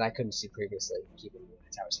outside that I couldn't see previously, keeping the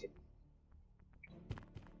towers hidden.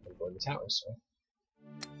 I'm going to the towers, so.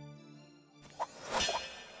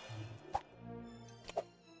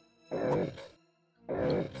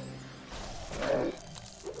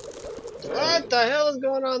 What the hell is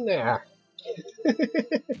going on there?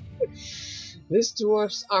 This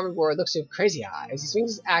dwarf's armored warrior looks at you with crazy eyes. He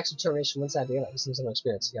swings his axe with determination from one side to the other. He seems to have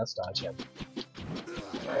experience. He dodge him.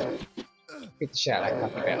 Beat the shit out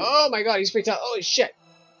of that. Oh my god, he's freaked out. Holy shit!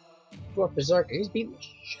 Dwarf berserker. He's beating the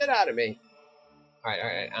shit out of me.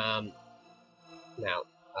 Alright. Now,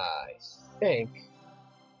 I think.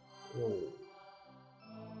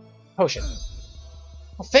 Potion.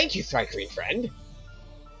 Well, thank you, Thrycreen friend.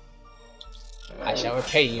 I shall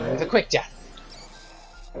repay you with a quick death.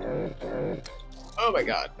 Oh my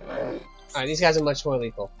god. Alright, these guys are much more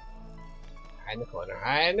lethal. Hide in the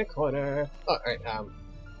corner. Oh, alright,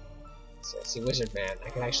 so I see Wizard Man. I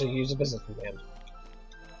can actually use a business from him.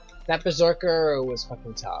 That berserker was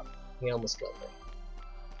fucking tough. He almost killed me.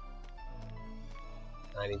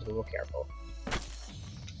 I need to be real careful.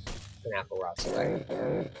 An apple rots away.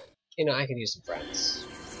 You know, I could use some friends.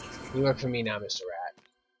 You work for me now, Mr. Rat.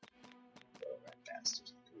 Oh, rat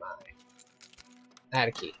bastard. Come on. I had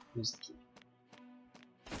a key. Use the key.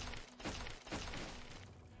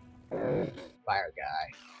 Fire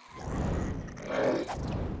guy.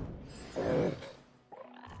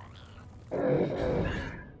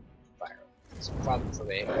 Fire. It's a problem for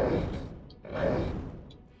me.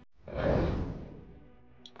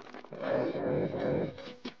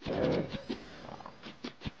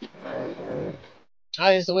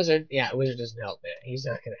 Oh, he's the wizard. Yeah, the wizard doesn't help, man. He's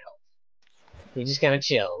not gonna help. He just kind of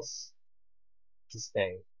chills. It's his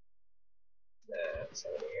thing. What's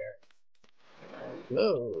over here?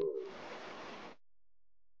 Hello.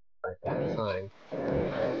 Like that, fine.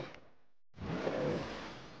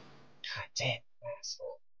 God damn,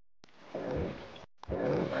 asshole.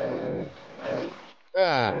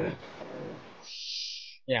 Ah.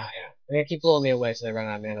 Yeah. They're gonna keep blowing me away so they run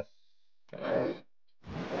out of mana.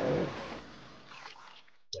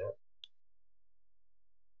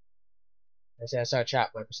 I see I saw a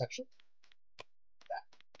trap my perception.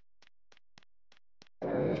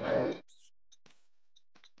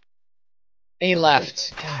 He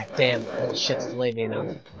left. God damn, that shit's delayed me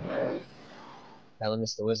enough. That'll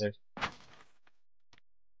miss the wizard.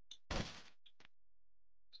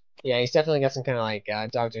 Yeah, he's definitely got some kind of like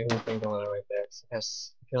Doctor Who thing going on right there. So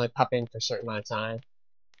you can only pop in for a certain amount of time.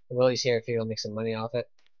 Willie's here if he'll make some money off it.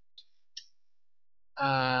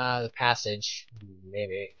 The passage,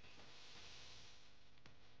 maybe.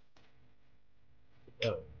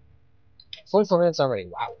 Oh. 44 minutes already.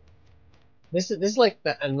 Wow. This is like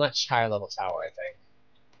a much higher level tower, I think.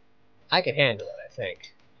 I can handle it, I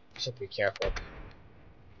think. Should be careful.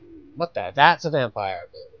 What the? That's a vampire, I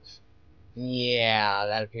believe. Yeah,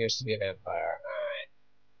 that appears to be a vampire.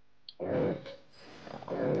 Alright.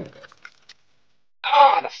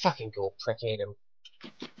 Oh, the fucking ghoul prick ate him.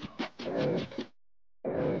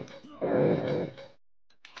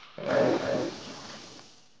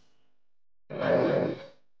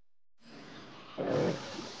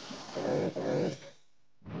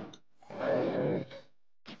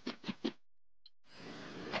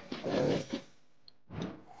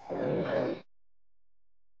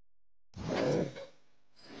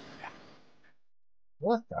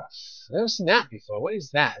 I've never seen that before. What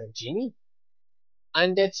is that? A genie?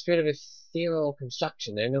 Undead spirit of ethereal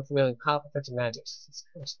construction. They're no familiar with powerful effective magics. It's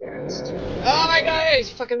kind of spirits. Oh my god!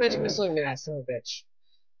 He's fucking magic missiling me, that son of a bitch.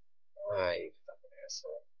 Ah, you fucking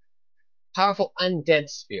asshole. Powerful undead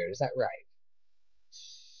spirit, is that right?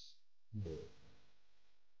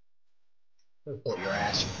 Pull your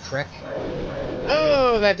ass, you prick.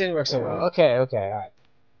 Oh, that didn't work so well. Okay, alright.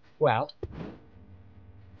 Well.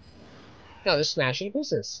 No, they're smashing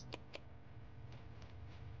business.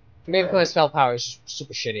 Maybe my spell power is just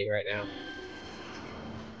super shitty right now.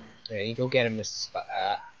 Yeah, you go get him, Mrs.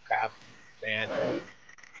 Crap. Man.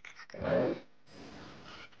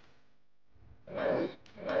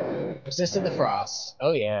 Resistant to frost.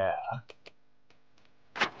 Oh yeah.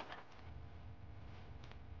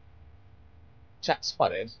 Chat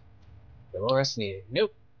spotted. No more rest needed.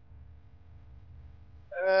 Nope.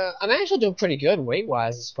 I'm actually doing pretty good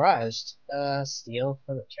weight-wise. I'm surprised. Steel.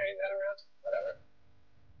 I'm not carrying that around. Whatever.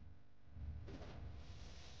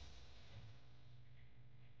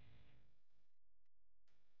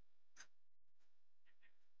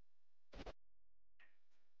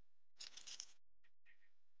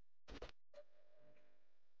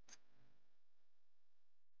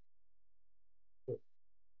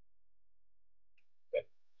 Good.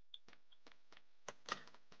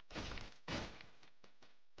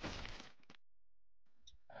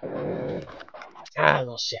 Ah,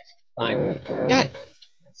 little shit. Fine. God!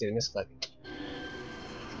 Let's do this clip.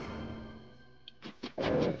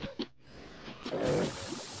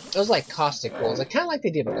 Those like caustic pools. I kind of like the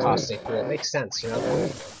idea of a caustic pool. It makes sense, you know?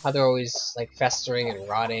 How they're always like festering and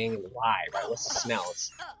rotting, and why, right? What's the smell?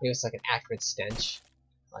 Maybe it's like an acrid stench.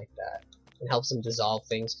 I like that. It helps them dissolve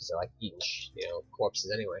things because they're like eating, you know,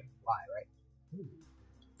 corpses anyway. Why, right?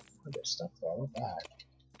 Oh, there's stuff there. I want that.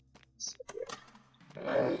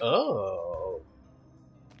 Oh.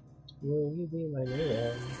 Will you be my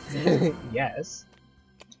neighbor? Yes.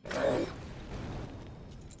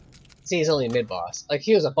 See, he's only a mid-boss. Like,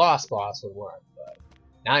 he was a boss would work, but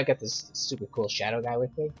now I got this super cool shadow guy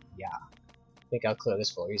with me. Yeah. I think I'll clear this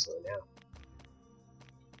floor easily now.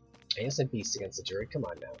 Innocent beast against the jury? Come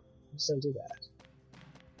on now. Just don't do that.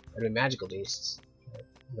 I mean, magical beasts.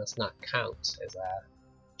 Must not count as a...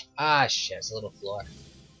 Ah, shit, it's a little floor.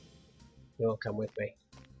 You won't come with me.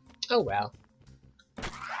 Oh, well.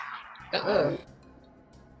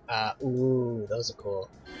 Ooh, those are cool.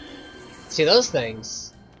 See, those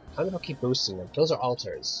things... I don't know if I'll keep boosting them. Those are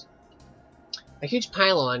altars. A huge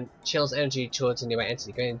pylon channels energy towards a nearby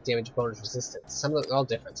entity, granting damage bonus resistance. Some of them are all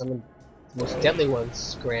different. Some of the most deadly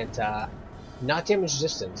ones grant, not damage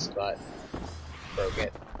resistance, but... broke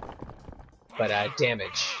it. But,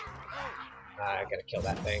 damage. I gotta kill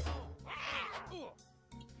that thing.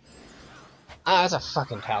 Ah, that's a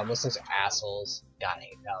fucking paladin. Those things are assholes. God, I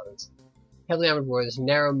hate paladins. Heavily armored warriors,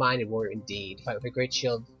 narrow-minded warrior indeed. Fight with a great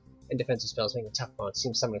shield and defensive spells, making a tough opponent.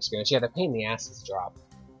 Seems some experience. Yeah, they're pain in the asses to drop.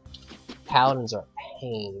 Paladins are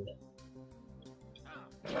pain.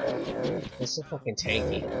 This is fucking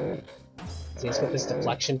tanky. See, he's got this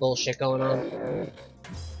deflection bullshit going on.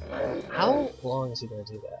 How long is he gonna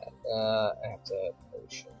do that? I have to... oh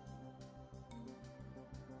shit.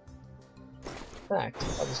 In fact,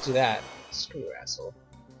 I'll just do that. Screw you, asshole.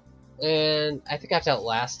 And I think I have to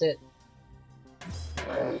outlast it.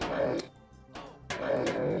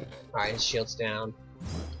 Alright, his shield's down.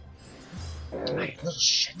 Alright, little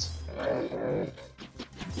shit.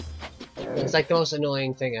 It's like the most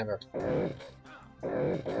annoying thing ever.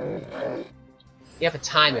 You have to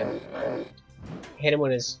time him. Hit him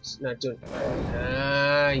when he's not doing...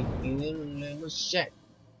 ah, you little shit.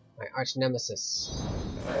 My arch nemesis.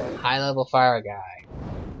 High level fire guy.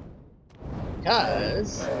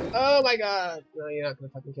 Cause... oh my god! No, you're not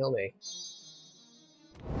gonna fucking kill me.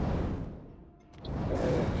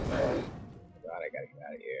 God, I gotta get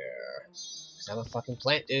out of here. Cause I'm a fucking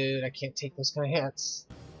plant dude, I can't take those kind of hits.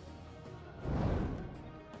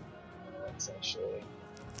 That's actually...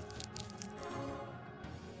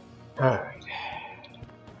 alright.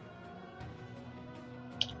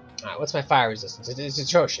 Alright, what's my fire resistance? It's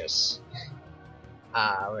atrocious.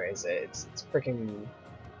 Where is it? It's freaking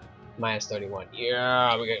minus 31.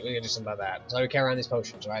 Yeah, we gotta do something about that. That's why we carry around these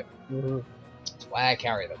potions, right? That's why I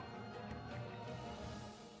carry them.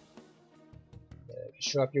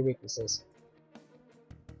 Show up your weaknesses.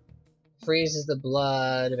 Freezes the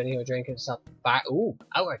blood of any who drink and stop fire. Ooh,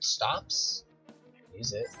 outright stops.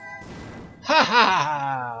 Use it. Ha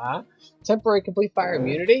ha! Temporary complete fire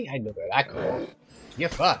immunity? I didn't know they're that cool. You're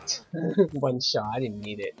fucked. One shot, I didn't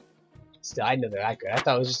need it. Still, I didn't know they're that good. I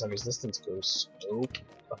thought it was just a resistance boost. Nope.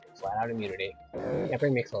 Fucking flat out immunity. Yeah,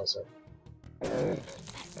 bring me closer.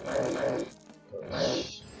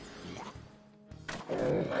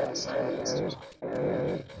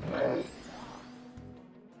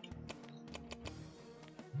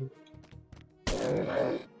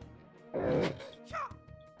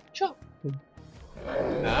 Sure.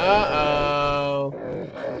 Uh-oh.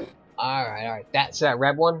 Alright. That's that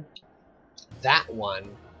red one. That one,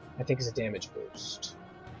 I think, is a damage boost.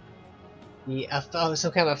 The oh,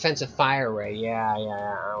 some kind of offensive fire ray. Yeah. I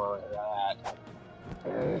don't want that.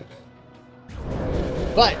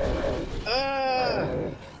 But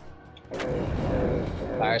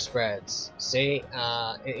fire spreads. See,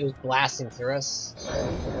 it was blasting through us,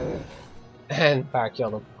 and fire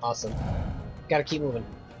killed him. Awesome. Gotta keep moving.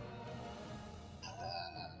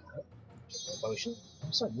 Potion.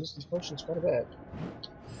 I'm starting to use these potions quite a bit.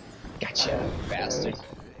 Gotcha, bastard.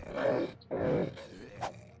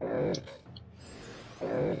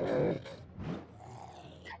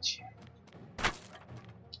 Gotcha.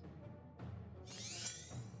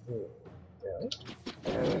 Really?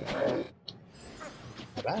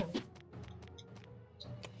 Bye-bye.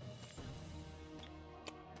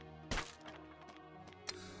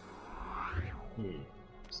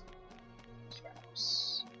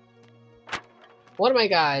 Traps. One of my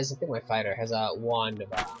guys, I think my fighter, has a wand of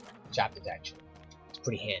trap detection. It's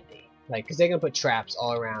pretty handy. Like, because they're going to put traps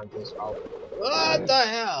all around this. What the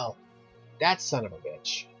hell? That son of a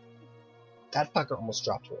bitch. That fucker almost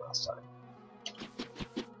dropped me last time.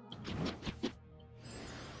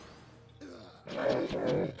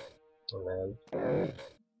 Oh, man.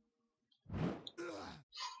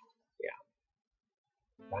 Yeah.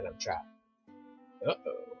 Find a trap.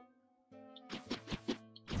 Uh-oh.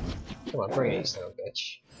 Come on, bring it, you son of a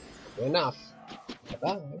bitch. Good enough.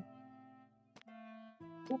 Bye-bye.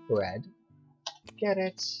 Bread. Get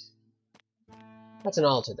it. That's an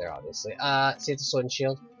altar there, obviously. See, it's a sword and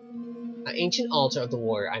shield. An ancient altar of the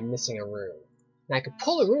warrior. I'm missing a rune. Now, I could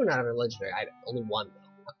pull a rune out of a legendary item. Only one, though.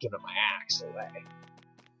 I'll give it my axe away.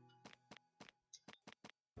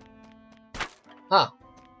 Huh.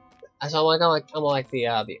 So I'm like the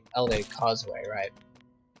elevated causeway, right?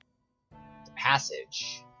 The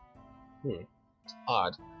passage. It's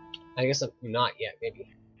odd. I guess I'm not yet,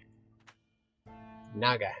 maybe.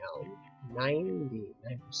 Naga helm.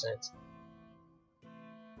 99%.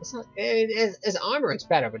 It's not. As armor, it's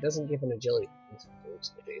better, but it doesn't give an agility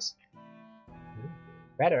boost, at least.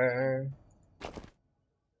 Better.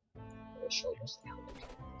 Shoulders.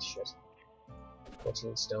 Shit.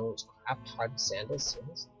 14 stones. Crap. Hardened sandals.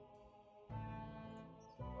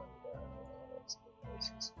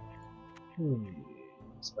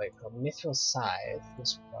 It's like a mithril scythe.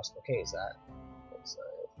 This crossbow. Okay, is that?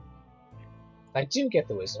 If I do get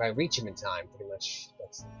the wizard, if I reach him in time, pretty much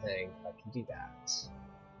that's the thing. I can do that.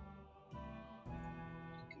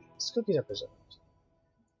 Cookies. Cookies are preserved.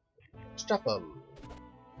 Let's drop them.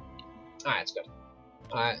 Alright, that's good.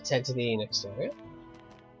 Alright, let's head to the next area.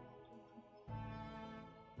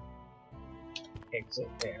 Exit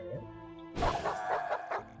area.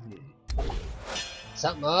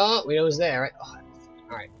 Something. Oh, we know who's there, right? Oh,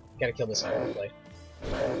 alright, gotta kill this guy, hopefully.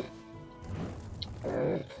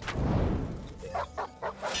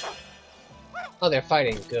 Oh, they're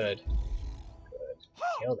fighting. Good. Good.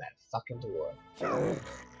 Kill that fucking dwarf.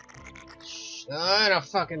 Not a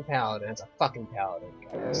fucking paladin. It's a fucking paladin.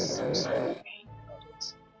 God, so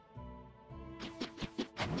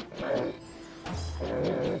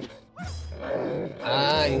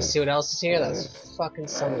you see what else is here? Those fucking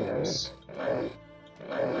summoners.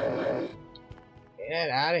 Get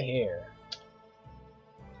out of here.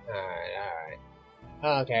 Alright.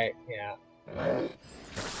 Okay, yeah.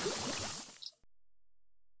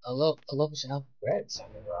 A local shop bread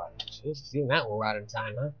sounded rotten. Jesus, even that will rot in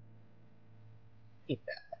time, huh? Eat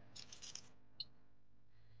that.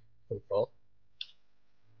 Pretty full.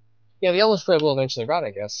 Yeah, the almost bread will eventually rot, I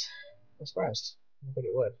guess. I'm surprised. I think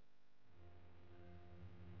it would.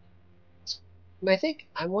 But I think,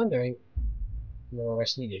 I'm wondering... No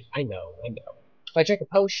rest needed. I know. If I drink a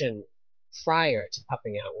potion prior to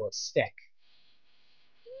popping out, will it stick?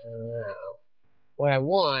 I don't know. What I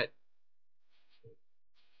want...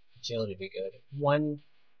 Agility to be good.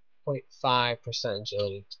 1.5%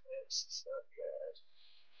 agility. It's not good.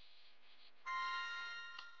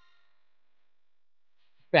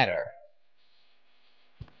 Better.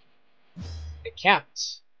 It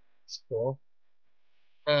kept. It's cool.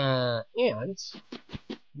 And...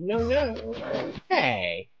 No.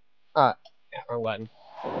 Hey! Yeah, wrong button.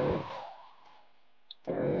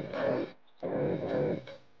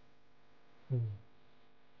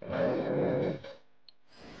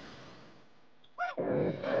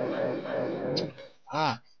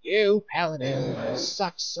 You, Paladin, you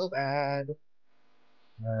suck so bad.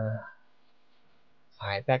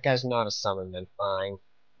 Alright, that guy's not a summon then, fine.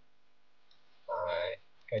 Alright,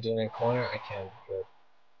 can I do it in a corner? I can, good.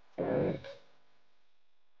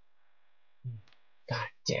 God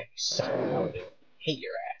damn, you suck, Paladin. Hate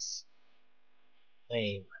your ass.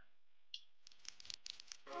 Lame.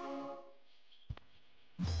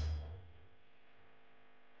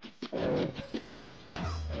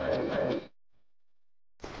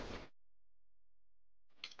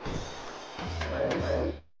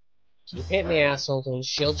 Keep hitting the asshole until his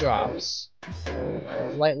shield drops.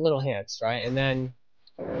 Light little hits, right? And then...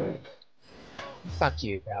 Fuck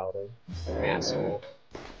you, Paladin. Asshole.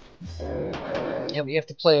 Yeah, but you have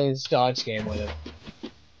to play this dodge game with him.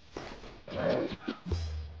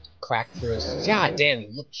 Crack through his... God damn, you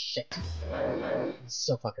little shit. He's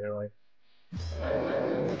so fucking annoying.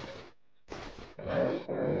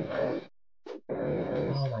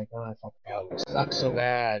 Oh my god, fuck Paladin. Sucks so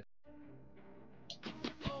bad.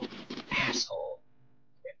 Asshole.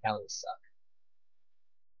 Yeah, Paladins suck.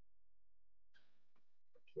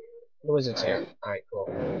 The wizard's here. Alright, cool.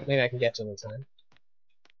 Maybe I can get to him in time.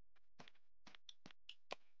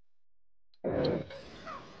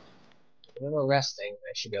 A little resting,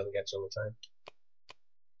 I should be able to get to him in time.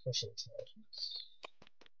 Push intelligence.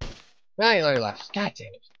 Ah, he already left. God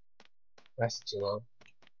damn it. Rested too long.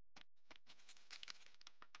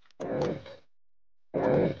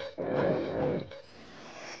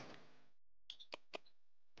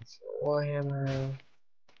 Warhammer.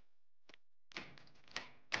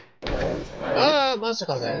 Oh, monster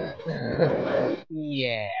combat.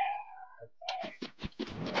 Yeah.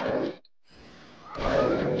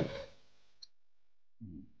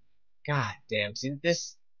 God damn. See,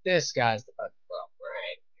 this guy's the fucking problem,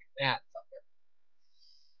 right? That fucker.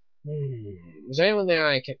 Is there anyone there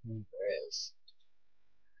I can... There is.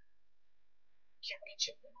 Can't reach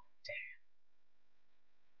him.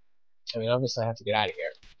 Damn. I mean, obviously I have to get out of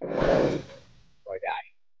here. Or I die.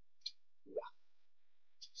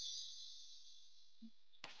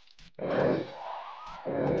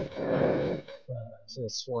 It's gonna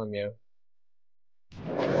swarm you.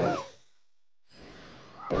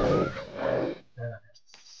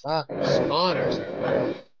 Fuck, spawners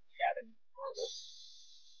are...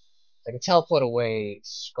 I can teleport away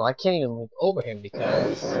Skull. I can't even move over him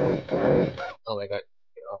because... Oh my god,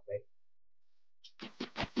 get off me.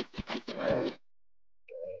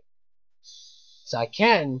 So I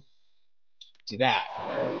can do that.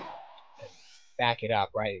 Back it up,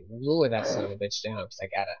 right? Lure that son of a bitch down, because I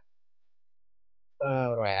gotta...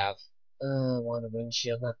 what do I have? Want a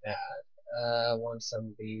windshield, not that. Want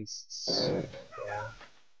some beasts. Yeah.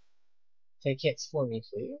 Take hits for me,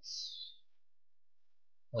 please.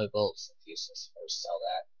 Only bolts, useless. I'll just sell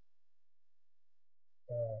that.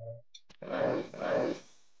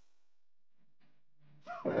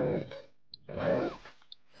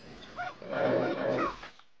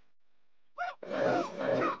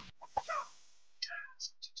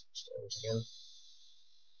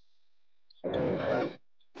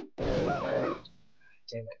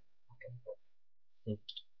 Damn it.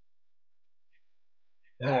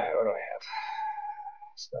 Alright, what do I have?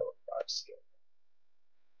 Spell with broad skill.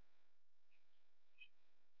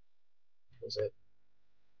 Is it?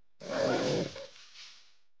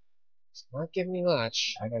 It's not giving me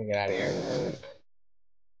much. I gotta get out of here.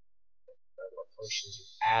 What potions, you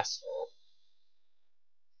asshole.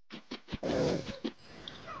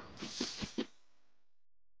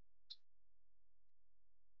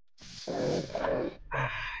 Ah,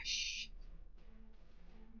 shit.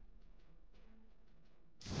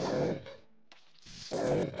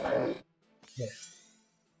 Yeah.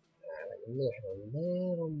 A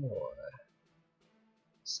little more.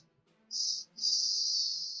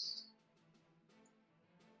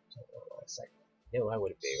 Don't know what it's like. You know I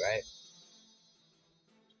would be, right?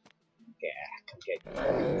 Yeah, come get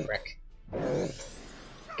you, prick.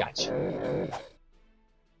 Gotcha.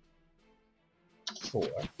 4.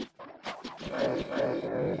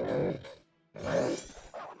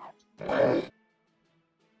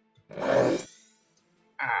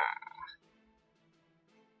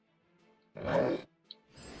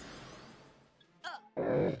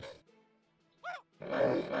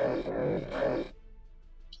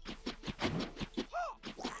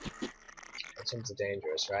 Those are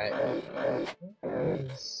dangerous, right? Right,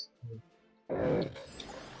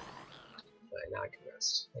 now I can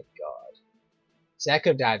rest. Thank God. See, I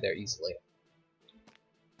could have died there easily.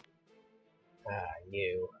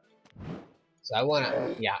 You. So I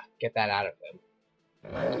wanna, yeah, get that out of him.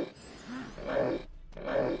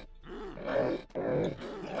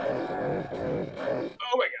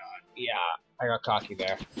 Oh my God. I got cocky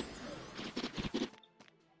there.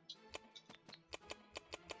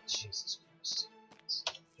 Jesus Christ. Let's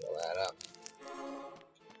fill that up.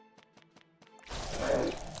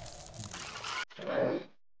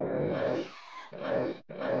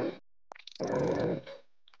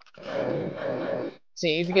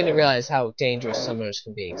 See, you begin to realize how dangerous summoners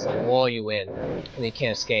can be, because they'll wall you in, and you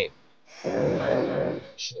can't escape.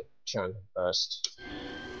 Should have charmed him first.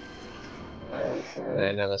 And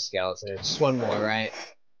another skeleton. Just one more, right?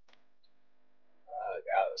 Oh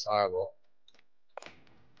god, that was horrible.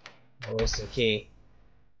 Where's the key?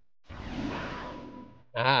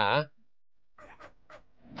 Ah.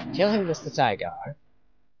 Kill him, Mr. Tiger.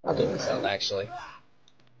 I'll do it myself, actually.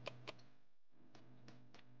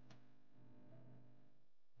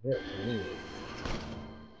 Really convenient.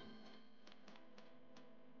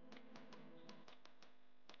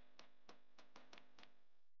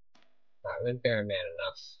 I've been bare man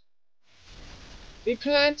enough. Be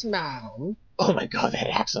plant man! Oh my god, that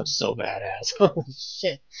axe looks so badass. Holy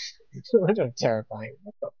shit. That's terrifying.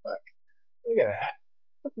 What the fuck? Look at that.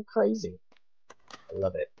 Fucking crazy. I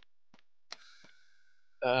love it.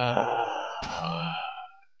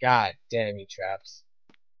 God damn you traps.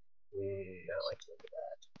 I don't like to look at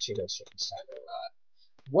that. Cheetos chicken cider a lot.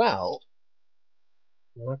 Well,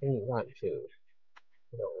 I'm not gonna eat rotten food.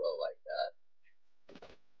 I don't will like that.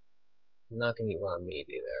 I'm not gonna eat raw meat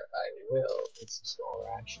either. I will eat some small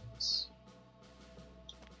rations.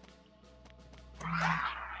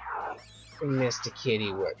 Mr.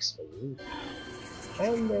 Kitty works for me.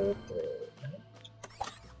 And they're through.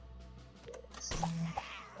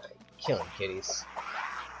 Kill him, kitties.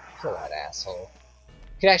 Kill that asshole.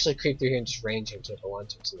 Could actually creep through here and just range him to if I want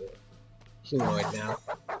to. Humanoid now.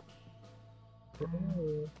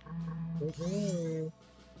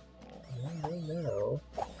 No.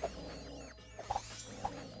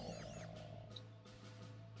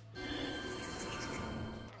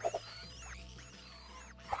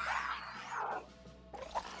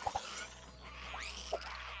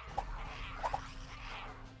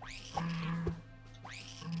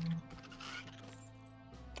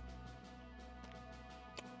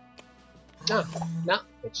 No, no,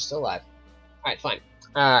 it's just still alive. Alright, fine.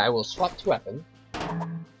 I will swap to weapon,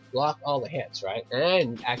 block all the hits, right?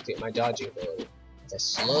 And activate my dodging ability as I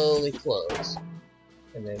slowly close.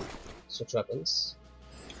 And then switch weapons.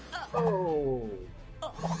 Oh!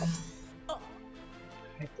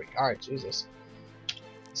 Hit pretty hard, Jesus.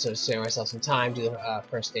 So save myself some time, do the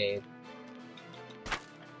first aid.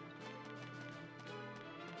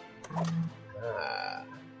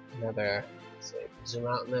 Another. So zoom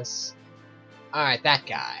out in this. Alright, that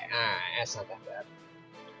guy. Alright, that's not that bad.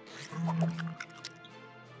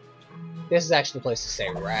 This is actually the place to stay,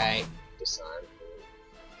 right? Disarm.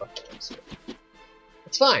 Fuck it.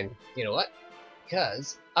 It's fine. You know what?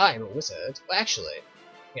 Because I'm a wizard. Well, actually,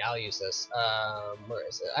 yeah, I'll use this. Where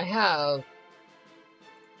is it? I have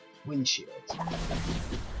windshield.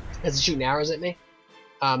 As it shooting arrows at me,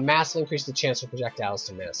 massively increase the chance for projectiles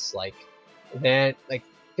to miss. Like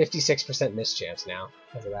 56% miss chance now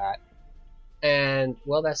because of that. And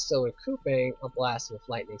while that's still recouping, I'll blast with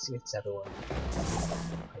lightning, see if it's everyone.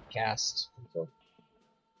 I cast.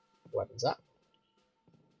 Weapons up.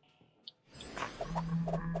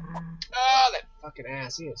 Oh, that fucking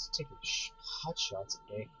ass! He is taking hot shots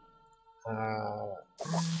at me.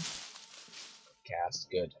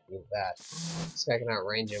 Cast. Good. Move that. So I can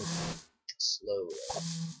outrange him slowly.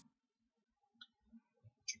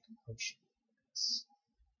 Drink a potion.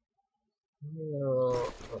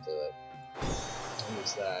 No, I'll do it. I'll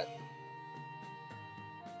use that.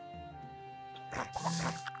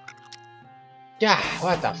 Yeah,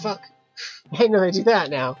 what the fuck? Why didn't I do that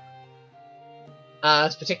now?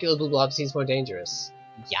 This particular blue blob seems more dangerous.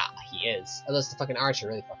 Yeah, he is. Unless the fucking archer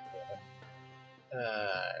really fucking did it.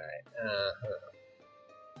 Alright,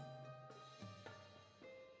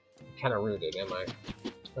 Kinda rooted, am I?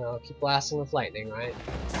 Well, keep blasting with lightning, right?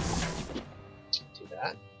 Do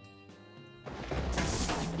that.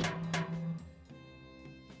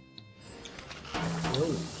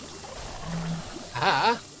 Ooh.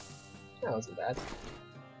 Ah! That wasn't bad.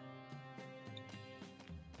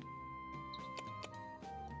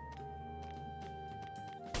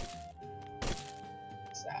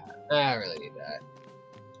 What's that? I really need that.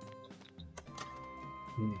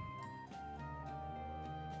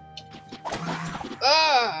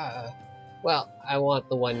 Ah! Well, I want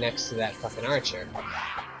the one next to that fucking archer.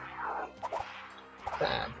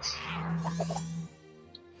 That.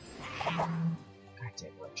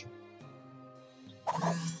 Goddamn archer.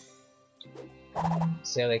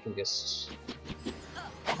 So they can just.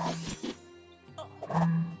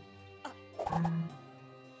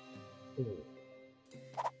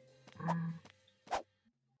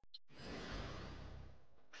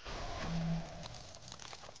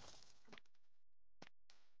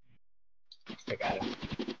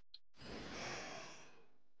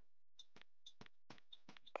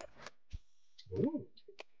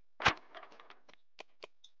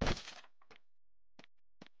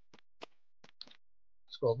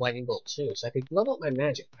 Well, lightning bolt too, so I could level up my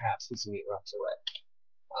magic, perhaps, with some meat rocks away.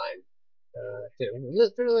 Fine. Did it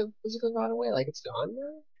literally physically rot away? Like it's gone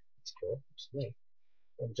now? It's cool. It's me.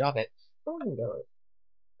 I'll drop it. Where am I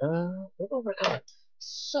going? We're over an hour.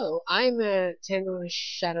 So, I'm at Tango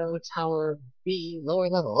Shadow Tower B, lower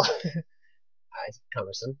level. It's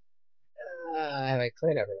cumbersome. Have I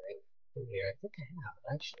cleared everything in here? I think I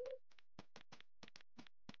have, actually.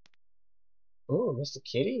 Ooh, Mr.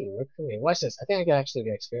 Kitty, look at me. Watch this. I think I can actually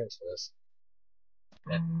get experience for this.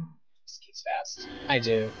 Yeah, this keeps fast. I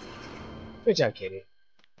do. Good job, Kitty.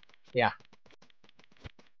 Yeah.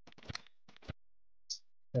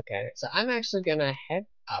 Okay, so I'm actually gonna head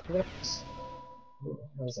up. Ooh,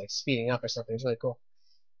 I was like speeding up or something. It's really cool.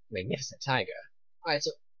 Magnificent tiger. Alright,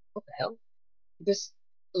 so what the hell? This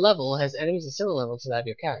level has enemies of similar level to that of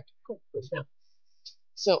your character. Cool, good to know.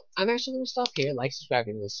 So I'm actually gonna stop here, like, subscribe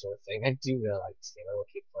to this sort of thing. I do really like this game. I will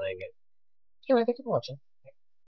keep playing it. Anyway, thank you for watching.